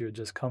experience you had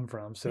just come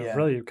from. So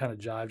really it kind of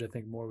jived, I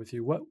think, more with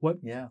you. What,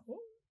 I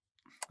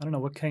don't know,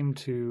 what came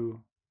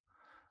to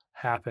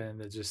happen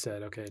that just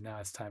said, okay, now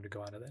it's time to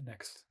go on to that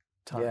next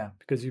time? Yeah.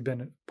 Because you've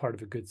been part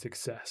of a good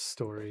success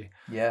story.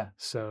 Yeah.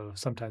 So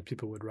sometimes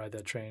people would ride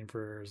that train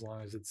for as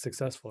long as it's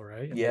successful,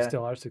 right? And Yeah. they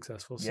still are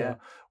successful. So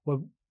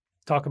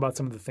talk about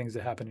some of the things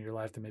that happened in your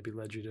life that maybe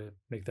led you to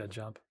make that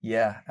jump.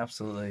 Yeah,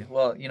 absolutely.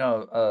 Well, you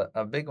know,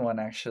 a big one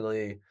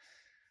actually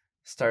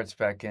starts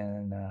back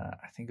in,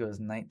 I think it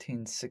was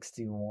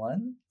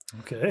 1961.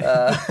 Okay.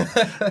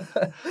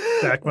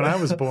 Back when I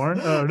was born.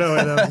 Oh no.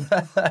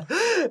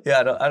 Yeah,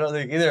 I don't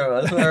think either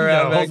of us were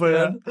around back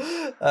then.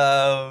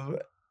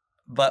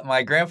 But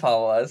my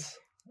grandpa was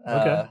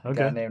a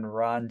guy named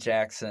Ron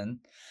Jackson,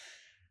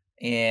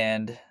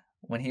 and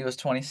when he was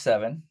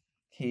 27,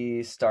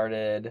 he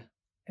started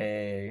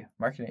a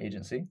marketing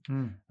agency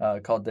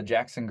called the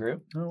Jackson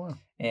Group. Oh wow!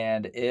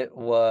 And it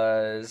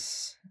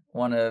was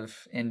one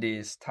of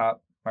Indy's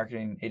top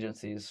marketing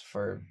agencies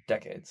for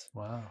decades.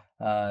 Wow.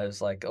 It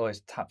was like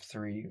always top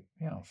 3,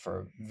 you know, for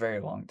a very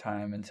long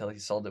time until he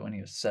sold it when he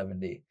was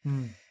 70.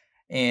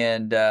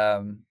 And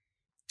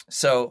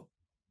so,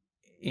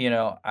 you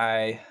know,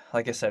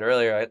 like I said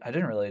earlier, I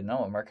didn't really know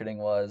what marketing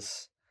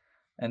was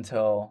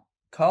until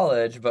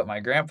college, but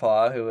my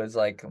grandpa, who was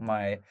like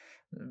my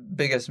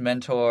biggest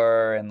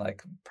mentor and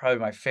like probably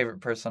my favorite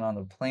person on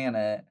the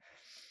planet,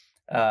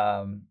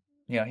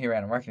 you know, he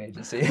ran a marketing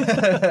agency.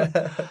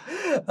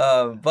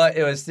 But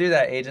it was through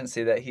that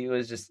agency that he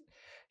was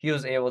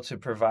able to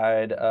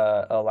provide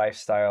a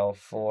lifestyle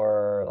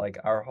for like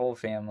our whole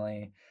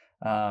family,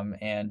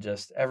 and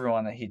just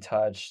everyone that he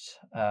touched,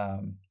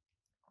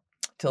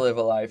 to live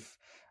a life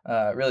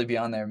really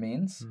beyond their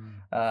means.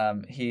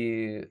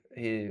 He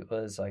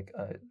was like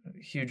a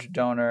huge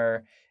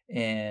donor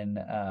in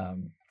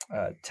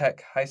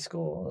Tech High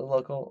School,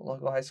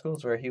 local high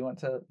schools where he went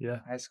to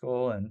high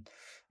school, and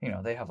you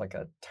know they have like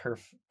a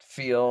turf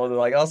field,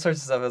 like all sorts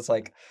of stuff. It's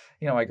like,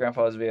 you know, my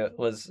grandpa he's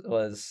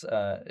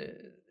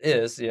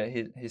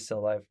still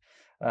alive,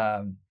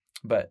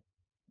 but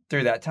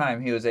through that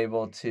time he was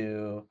able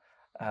to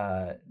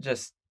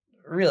just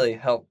really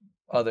help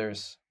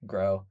others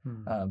grow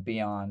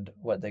beyond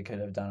what they could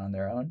have done on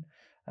their own.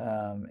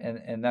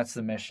 And that's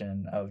the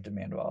mission of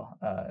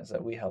DemandWell, is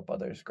that we help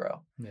others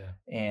grow. Yeah.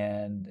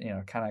 And, you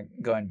know, kind of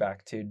going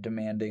back to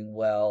demanding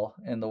well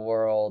in the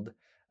world,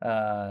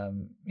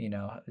 you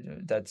know,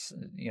 that's,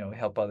 you know, we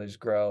help others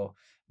grow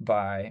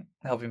by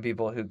helping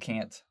people who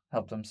can't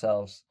help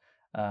themselves,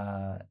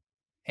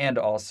 and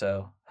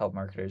also help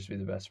marketers be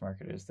the best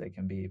marketers they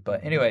can be.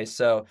 But anyway,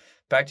 so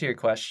back to your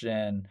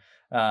question,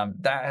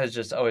 that has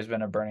just always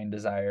been a burning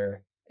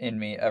desire in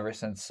me ever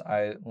since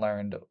I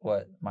learned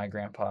what my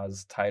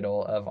grandpa's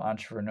title of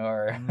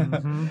entrepreneur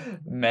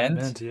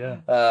meant.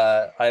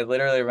 I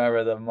literally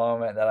remember the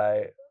moment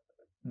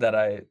that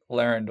I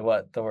learned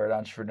what the word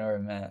entrepreneur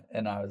meant,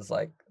 and I was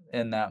like,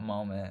 in that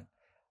moment,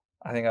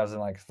 I think I was in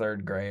like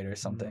 3rd grade or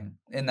something.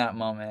 In that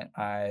moment,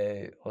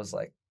 I was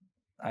like,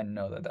 I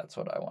know that that's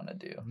what I want to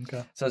do.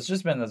 Okay. So it's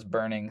just been this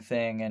burning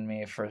thing in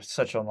me for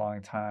such a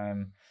long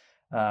time.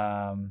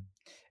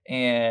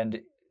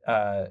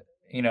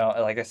 You know,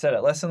 like I said,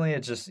 at Lessonly,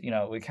 it's just, you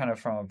know, we kind of,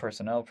 from a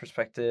personnel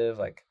perspective,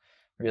 like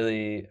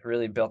really,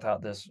 really built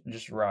out this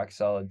just rock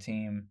solid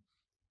team.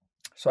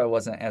 So I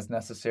wasn't as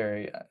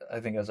necessary, I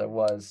think, as I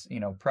was, you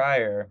know,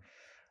 prior.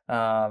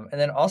 And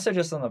then also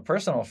just on the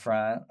personal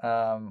front,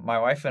 my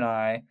wife and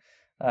I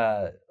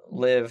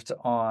lived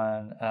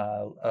on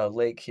a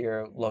lake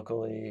here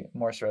locally,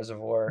 Morse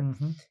Reservoir,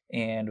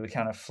 and we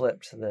kind of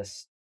flipped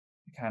this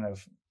kind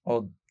of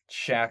old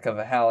shack of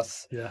a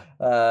house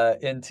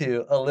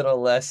into a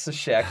little less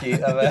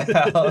shacky of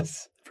a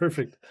house.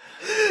 Perfect.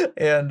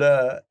 And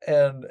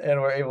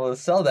we're able to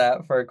sell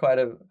that for quite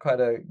a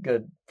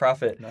good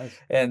profit. Nice.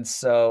 And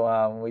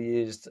so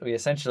we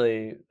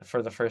essentially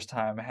for the first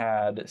time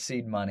had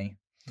seed money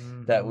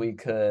that we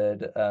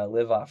could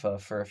live off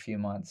of for a few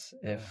months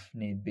if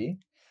need be.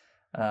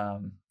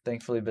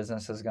 Thankfully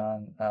business has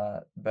gone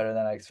better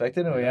than I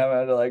expected, and we haven't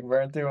had to like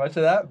burn through much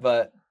of that,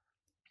 but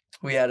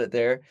we had it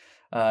there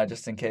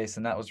just in case.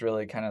 And that was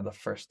really kind of the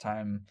first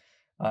time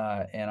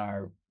in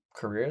our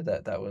career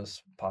that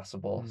was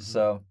possible.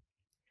 So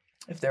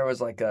if there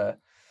was like a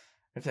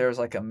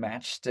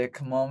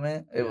matchstick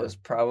moment, it was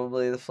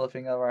probably the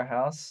flipping of our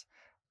house.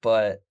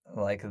 But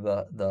like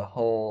the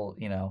whole,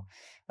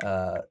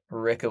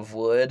 rick of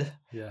wood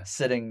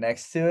sitting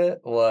next to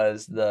it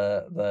was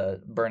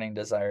the burning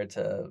desire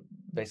to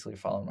basically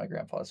follow my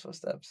grandpa's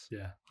footsteps.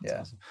 That's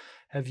awesome.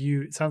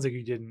 It sounds like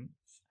you didn't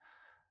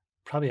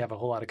probably have a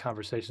whole lot of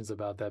conversations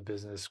about that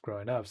business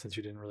growing up, since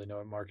you didn't really know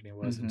what marketing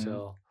was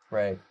until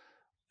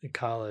in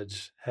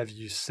college. Have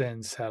you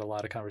since had a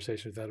lot of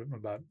conversations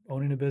about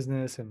owning a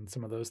business and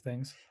some of those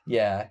things?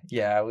 Yeah.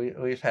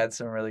 We've had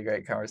some really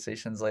great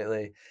conversations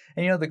lately.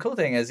 And the cool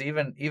thing is,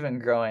 even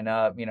growing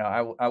up,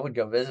 I would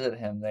go visit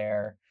him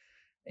there,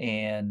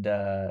 and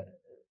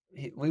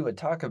we would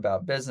talk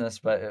about business,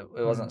 but it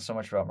wasn't so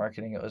much about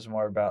marketing. It was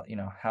more about,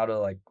 how to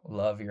like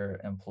love your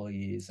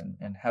employees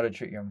and how to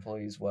treat your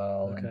employees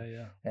well,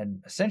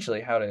 and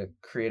essentially how to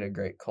create a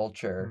great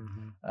culture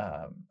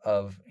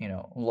of,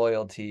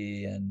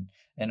 loyalty and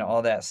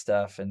all that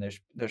stuff. And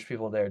there's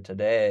people there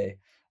today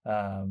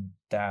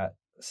that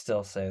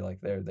still say like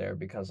they're there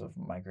because of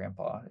my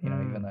grandpa,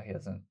 even though he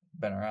hasn't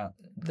been around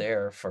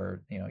there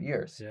for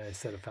years. He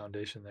set a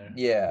foundation there.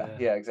 Yeah,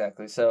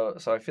 exactly. So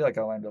I feel like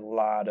I learned a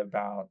lot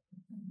about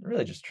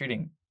really just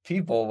treating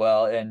people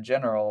well in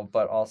general,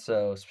 but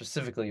also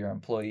specifically your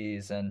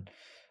employees. And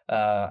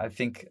I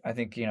think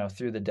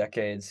through the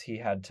decades he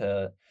had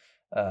to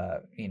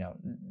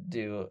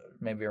do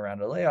maybe a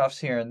round of layoffs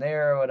here and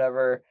there or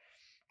whatever,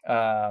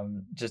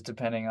 just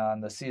depending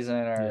on the season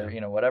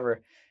or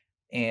whatever.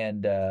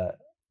 And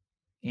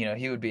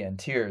he would be in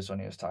tears when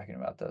he was talking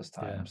about those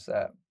times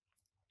that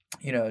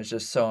it's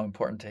just so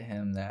important to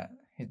him that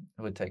he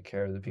would take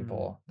care of the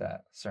people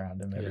that surround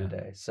him every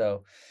day.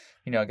 So,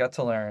 I got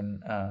to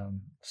learn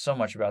so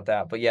much about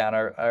that. But in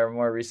our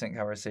more recent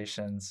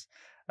conversations,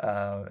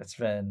 it's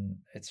been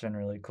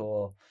really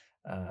cool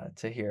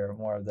to hear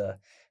more of the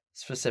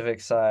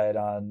specific side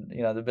on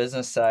the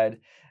business side.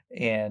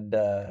 And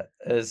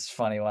it's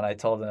funny when I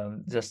told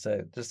him just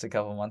a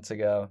couple months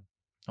ago,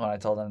 when I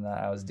told him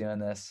that I was doing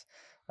this,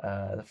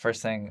 the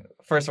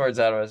first words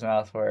out of his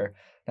mouth were,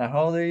 "Now,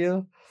 how old are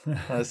you?"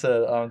 I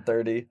said, "I'm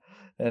 30.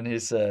 And he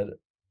said,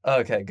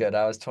 "Okay, good.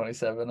 I was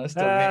 27. I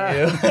still beat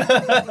you."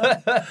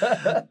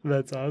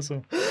 That's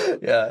awesome.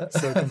 Yeah.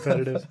 So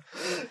competitive.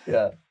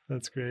 Yeah.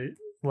 That's great.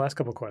 Last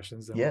couple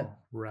questions, then we'll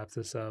wrap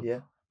this up. Yeah.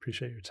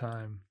 Appreciate your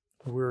time.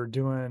 We're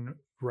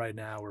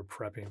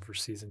prepping for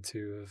season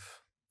 2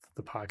 of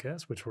the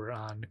podcast, which we're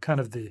on kind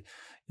of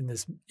in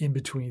this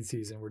in-between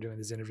season. We're doing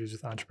these interviews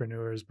with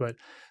entrepreneurs, but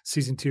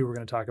season 2, we're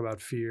going to talk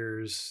about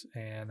fears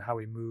and how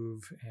we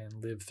move and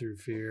live through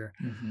fear.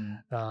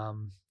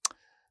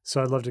 So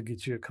I'd love to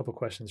get you a couple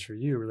questions for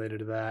you related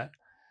to that.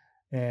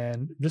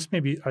 And just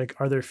maybe like,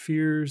 are there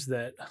fears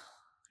that,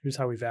 here's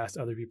how we've asked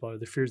other people, are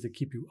there fears that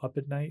keep you up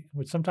at night?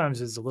 Which sometimes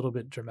is a little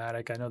bit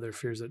dramatic. I know there are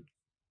fears that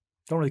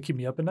don't really keep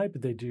me up at night,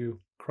 but they do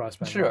cross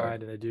my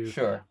mind, and they do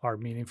are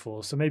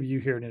meaningful. So maybe you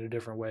hear it in a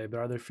different way, but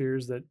are there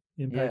fears that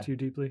impact you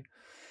deeply?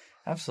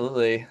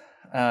 Absolutely.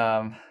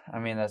 I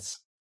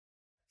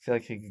feel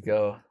like you could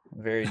go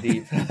very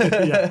deep.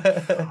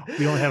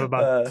 We only have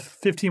about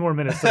 15 more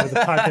minutes, so the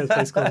podcast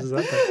place closes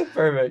up.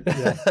 Perfect.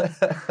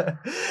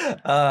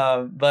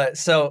 But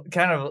so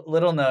kind of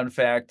little known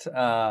fact,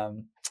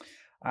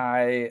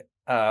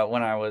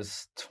 when I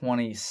was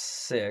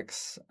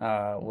 26,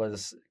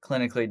 was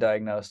clinically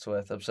diagnosed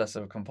with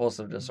obsessive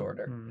compulsive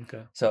disorder.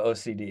 So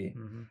OCD.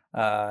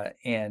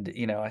 And,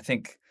 I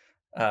think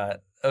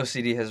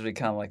OCD has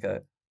become like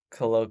a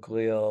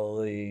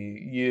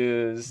colloquially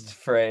used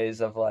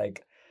phrase of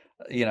like,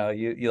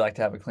 you like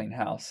to have a clean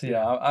house.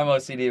 I'm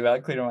OCD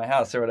about cleaning my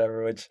house or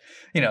whatever, which,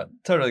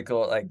 totally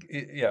cool. Like,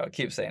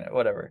 keep saying it,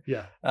 whatever.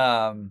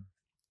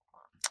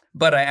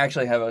 But I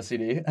actually have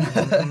OCD,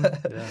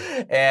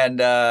 and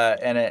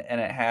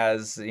it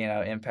has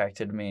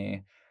impacted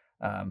me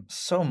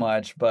so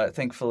much. But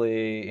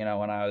thankfully,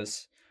 when I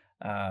was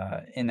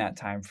in that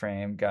time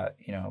frame, got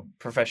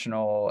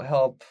professional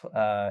help,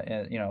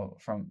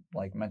 from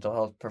like mental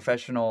health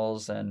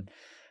professionals, and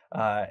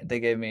they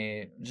gave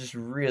me just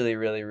really,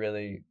 really,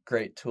 really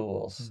great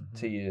tools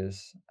to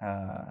use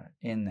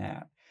in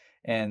that.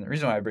 And the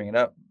reason why I bring it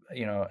up,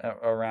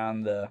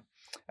 around the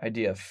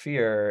idea of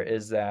fear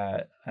is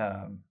that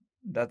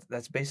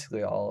that's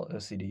basically all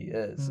OCD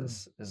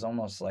is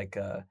almost like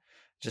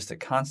just a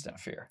constant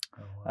fear.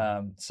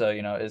 So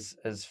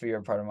is fear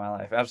a part of my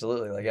life?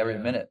 Absolutely, like every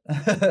minute.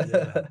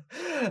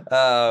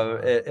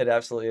 It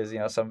absolutely is.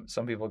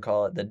 Some people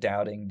call it the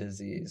doubting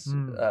disease,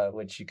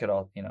 which you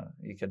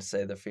could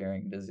say the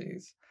fearing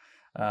disease.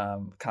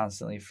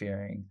 Constantly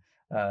fearing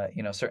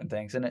certain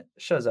things, and it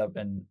shows up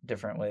in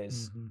different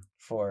ways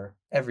for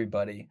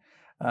everybody.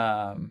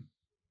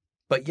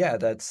 But yeah,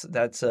 that's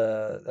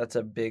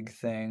a big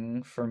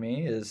thing for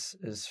me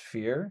is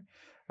fear.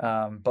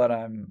 But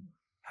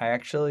I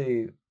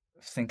actually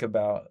think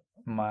about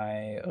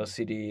my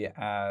OCD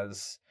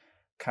as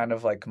kind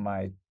of like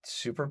my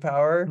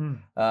superpower,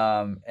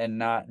 and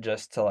not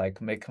just to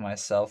like make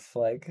myself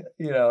like,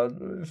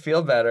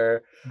 feel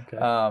better. Okay.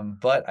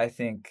 But I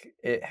think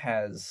it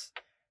has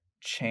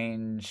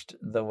changed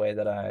the way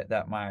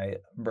that my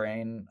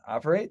brain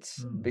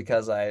operates,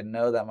 because I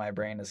know that my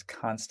brain is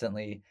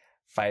constantly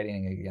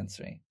fighting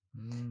against me.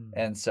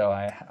 And so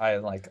I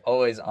like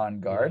always on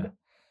guard,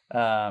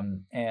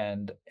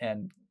 and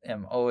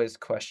am always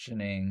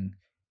questioning,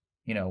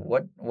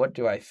 what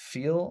do I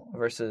feel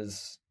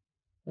versus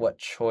what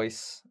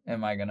choice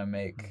am I going to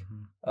make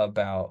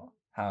about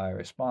how I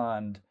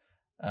respond,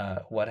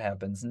 what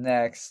happens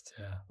next,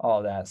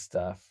 all that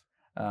stuff.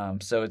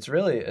 So it's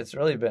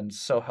really been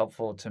so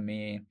helpful to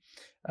me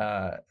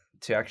to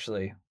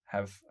actually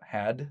have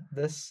had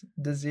this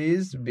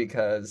disease,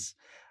 because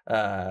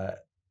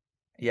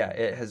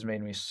it has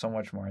made me so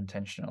much more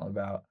intentional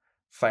about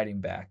fighting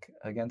back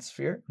against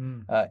fear,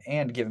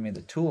 and giving me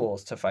the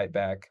tools to fight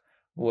back,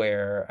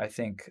 where I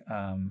think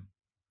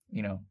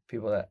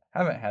people that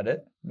haven't had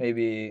it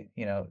maybe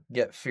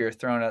get fear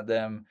thrown at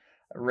them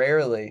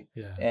rarely,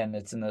 and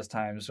it's in those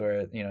times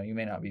where you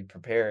may not be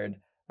prepared,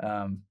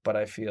 but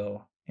I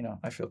feel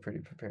pretty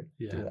prepared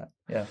to do that.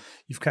 Yeah.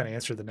 You've kind of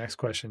answered the next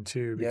question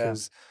too,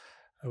 because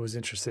I was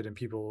interested in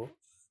people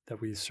that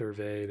we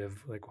surveyed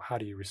of like, how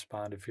do you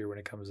respond to fear when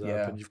it comes up?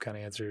 And you've kind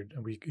of answered,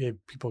 and we gave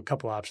people a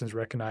couple options: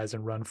 recognize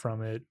and run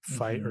from it,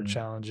 fight or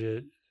challenge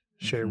it,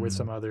 share with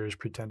some others,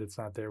 pretend it's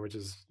not there, which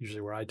is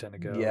usually where I tend to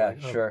go. Yeah,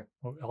 like, sure.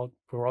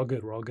 We're all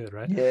good,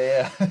 right?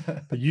 Yeah.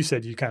 But you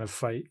said you kind of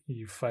fight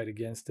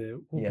against it.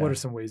 What are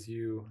some ways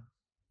you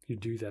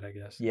do that, I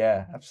guess?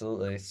 Yeah,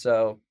 absolutely.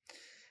 So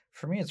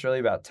for me, it's really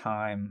about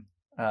time.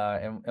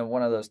 And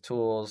one of those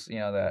tools,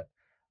 that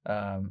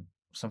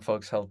some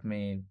folks helped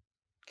me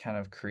kind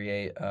of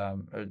create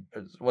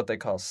what they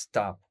call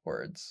stop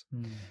words.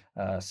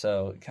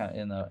 So kind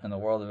of in the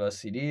world of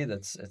OCD,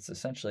 it's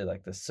essentially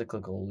like the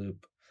cyclical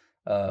loop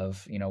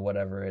of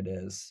whatever it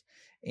is,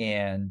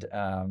 and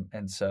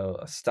so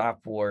a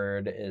stop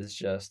word is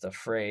just a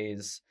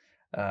phrase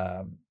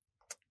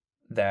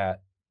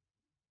that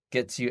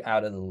gets you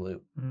out of the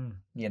loop, and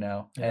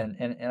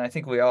I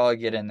think we all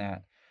get in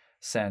that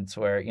sense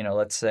where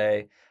let's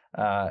say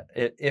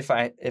if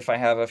I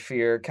have a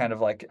fear kind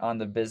of like on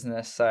the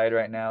business side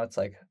right now, it's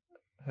like,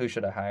 who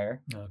should I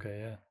hire? Okay,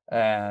 yeah.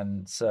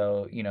 And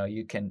so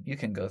you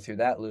can go through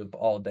that loop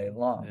all day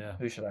long. Yeah.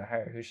 Who should I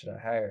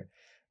hire?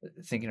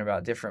 Thinking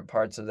about different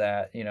parts of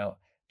that,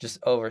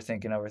 just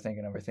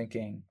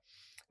overthinking.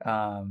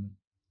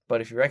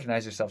 But if you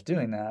recognize yourself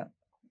doing that,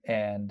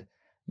 and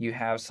you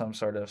have some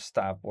sort of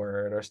stop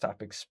word or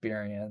stop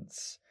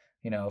experience,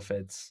 if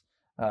it's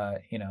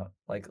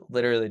like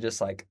literally just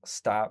like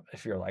stop,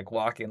 if you're like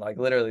walking, like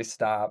literally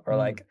stop, or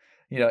like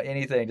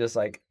anything, just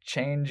like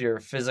change your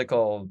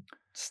physical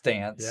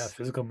stance. Yeah,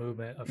 physical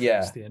movement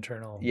affects the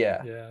internal.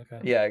 Okay.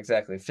 Yeah,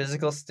 exactly.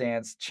 Physical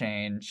stance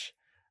change.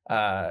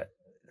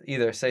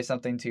 Either say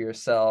something to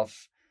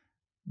yourself,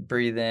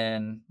 breathe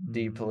in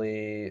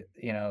deeply,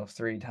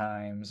 3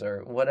 times,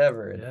 or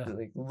whatever. It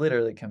like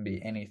literally can be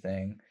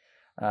anything.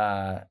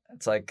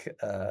 It's like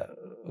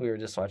we were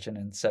just watching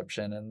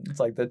Inception, and it's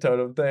like the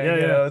totem thing.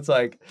 It's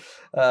like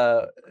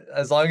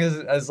as long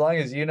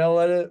as you know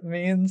what it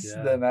means,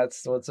 then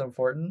that's what's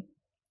important.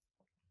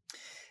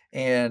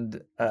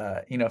 And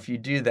if you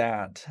do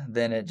that,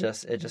 then it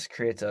just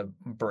creates a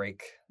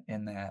break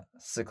in that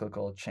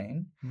cyclical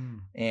chain,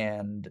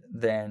 and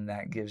then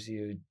that gives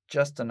you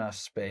just enough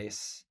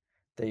space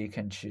that you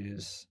can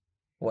choose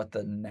what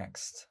the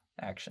next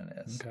action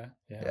is. Okay.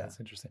 Yeah, that's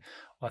interesting.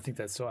 Well, I think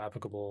that's so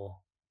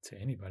applicable to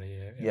anybody.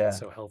 It's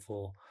so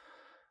helpful,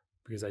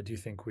 because I do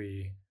think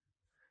we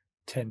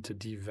tend to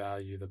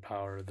devalue the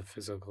power of the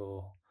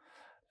physical,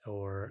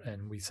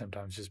 and we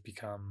sometimes just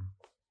become,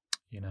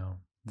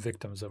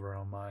 victims of our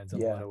own minds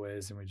in a lot of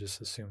ways, and we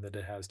just assume that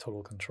it has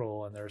total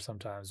control. And there are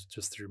sometimes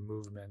just through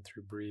movement,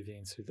 through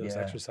breathing, through those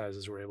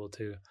exercises, we're able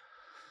to,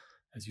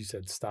 as you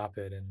said, stop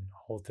it and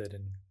halt it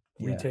and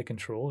retake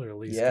control, or at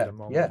least get a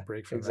moment of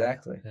break from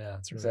that. Yeah,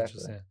 it's really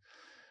interesting.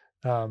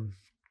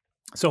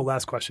 So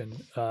last question.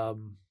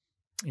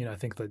 I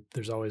think that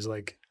there's always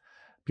like,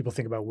 people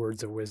think about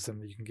words of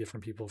wisdom that you can get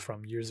from people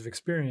from years of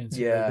experience.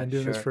 You've been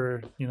doing this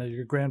for,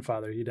 your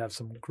grandfather, he'd have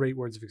some great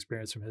words of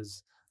experience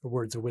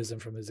words of wisdom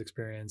from his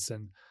experience.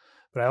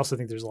 But I also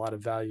think there's a lot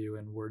of value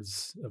in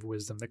words of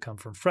wisdom that come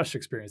from fresh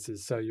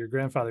experiences. So your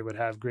grandfather would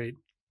have great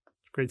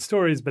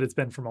stories, but it's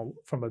been from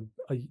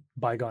a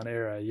bygone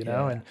era,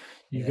 and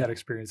you've got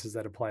experiences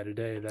that apply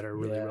today that are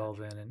really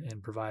relevant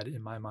and provide,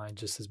 in my mind,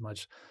 just as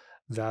much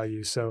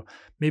value. So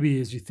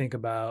maybe as you think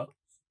about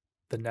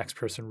the next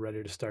person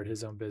ready to start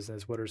his own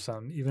business, what are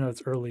some, even though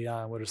it's early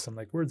on, what are some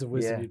like words of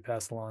wisdom you'd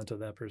pass along to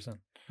that person?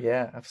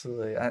 Yeah,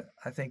 absolutely.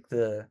 I think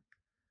the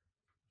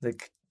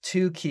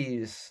 2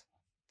 keys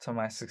to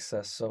my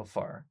success so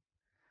far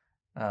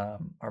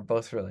are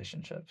both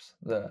relationships.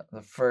 The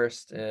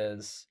first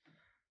is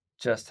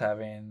just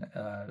having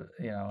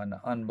an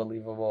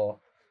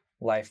unbelievable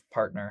life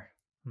partner,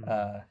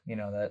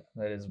 that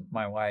is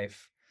my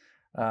wife.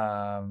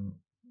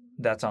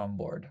 that's on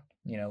board.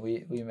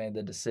 We made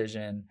the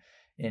decision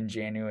in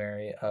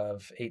January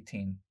of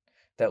 18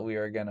 that we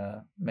were going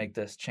to make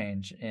this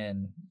change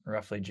in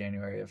roughly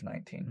January of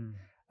 19.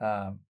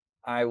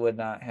 I would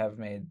not have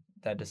made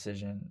that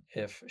decision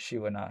if she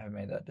would not have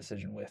made that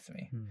decision with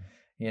me.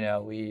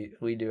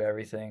 We do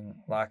everything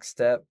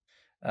lockstep.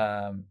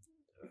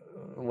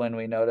 When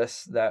we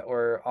notice that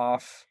we're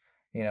off,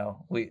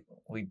 we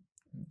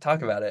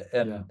talk about it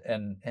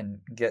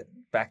and get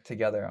back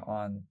together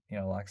on,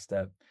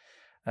 lockstep.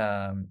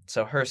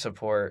 So her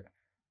support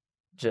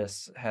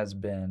just has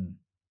been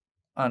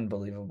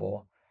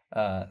unbelievable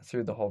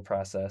through the whole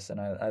process. And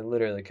I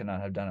literally could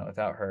not have done it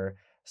without her.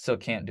 Still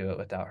can't do it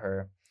without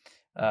her.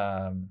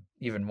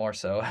 Even more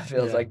so. It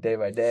feels like day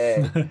by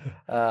day.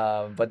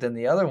 But then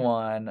the other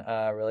one,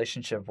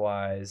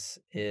 relationship-wise,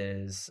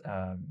 is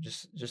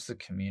just the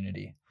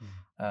community.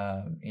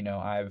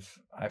 I've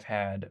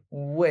had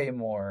way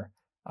more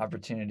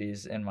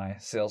opportunities in my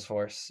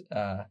Salesforce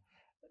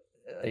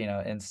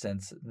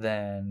instance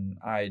than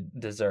I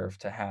deserve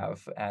to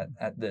have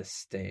at this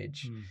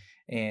stage.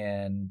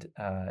 And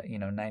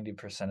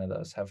 90% of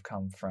those have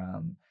come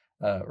from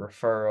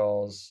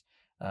referrals,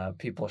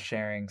 people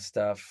sharing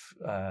stuff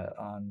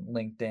on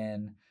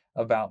LinkedIn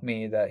about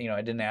me that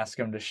I didn't ask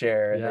them to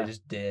share, and they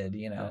just did.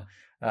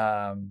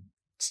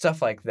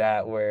 Stuff like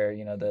that, where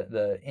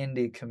the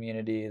indie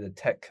community, the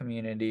tech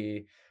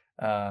community.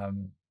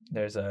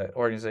 There's an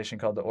organization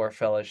called the Orr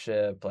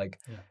Fellowship.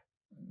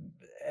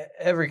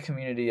 Every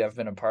community I've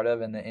been a part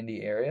of in the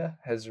indie area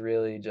has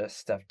really just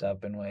stepped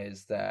up in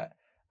ways that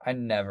I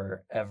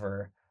never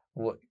ever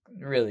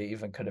really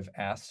even could have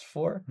asked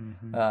for.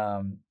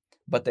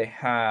 But they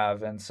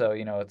have, and so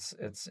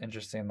it's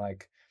interesting,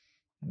 like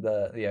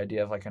the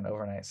idea of like an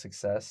overnight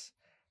success.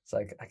 It's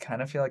like I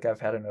kind of feel like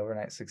I've had an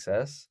overnight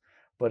success,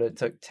 but it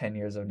took 10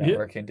 years of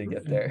networking to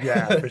get there.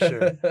 Yeah, for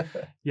sure.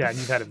 Yeah, and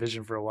you've had a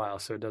vision for a while,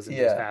 so it doesn't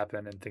just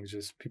happen and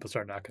people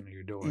start knocking on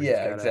your door.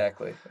 Yeah,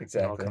 exactly. It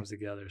all comes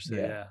together. So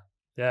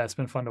yeah, it's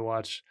been fun to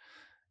watch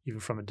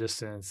even from a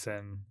distance,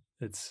 and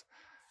it's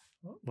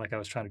like I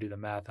was trying to do the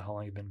math of how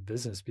long you've been in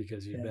business,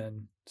 because you've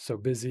been so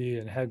busy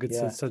and had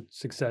such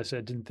success.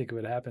 I didn't think it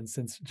would happen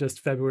since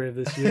just February of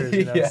this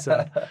year.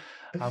 So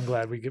I'm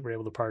glad were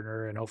able to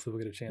partner, and hopefully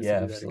we'll get a chance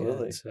to do that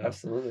again. So,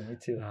 absolutely. Me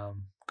too.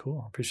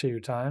 Cool. Appreciate your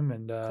time.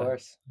 And of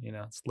course,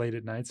 it's late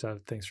at night, so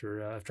thanks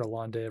for after a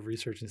long day of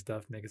research and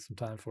stuff, making some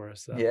time for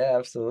us. So. Yeah,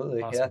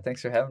 absolutely. Awesome. Yeah,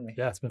 thanks for having me.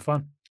 Yeah, it's been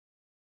fun.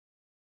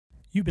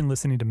 You've been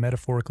listening to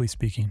Metaphorically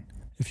Speaking.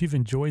 If you've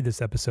enjoyed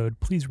this episode,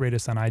 please rate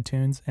us on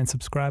iTunes and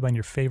subscribe on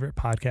your favorite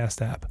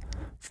podcast app.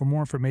 For more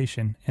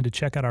information and to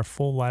check out our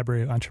full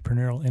library of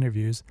entrepreneurial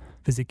interviews,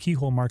 visit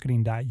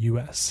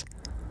keyholemarketing.us.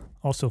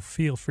 Also,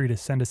 feel free to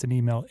send us an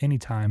email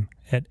anytime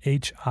at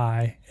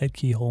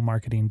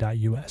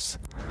hi@keyholemarketing.us.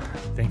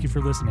 Thank you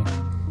for listening.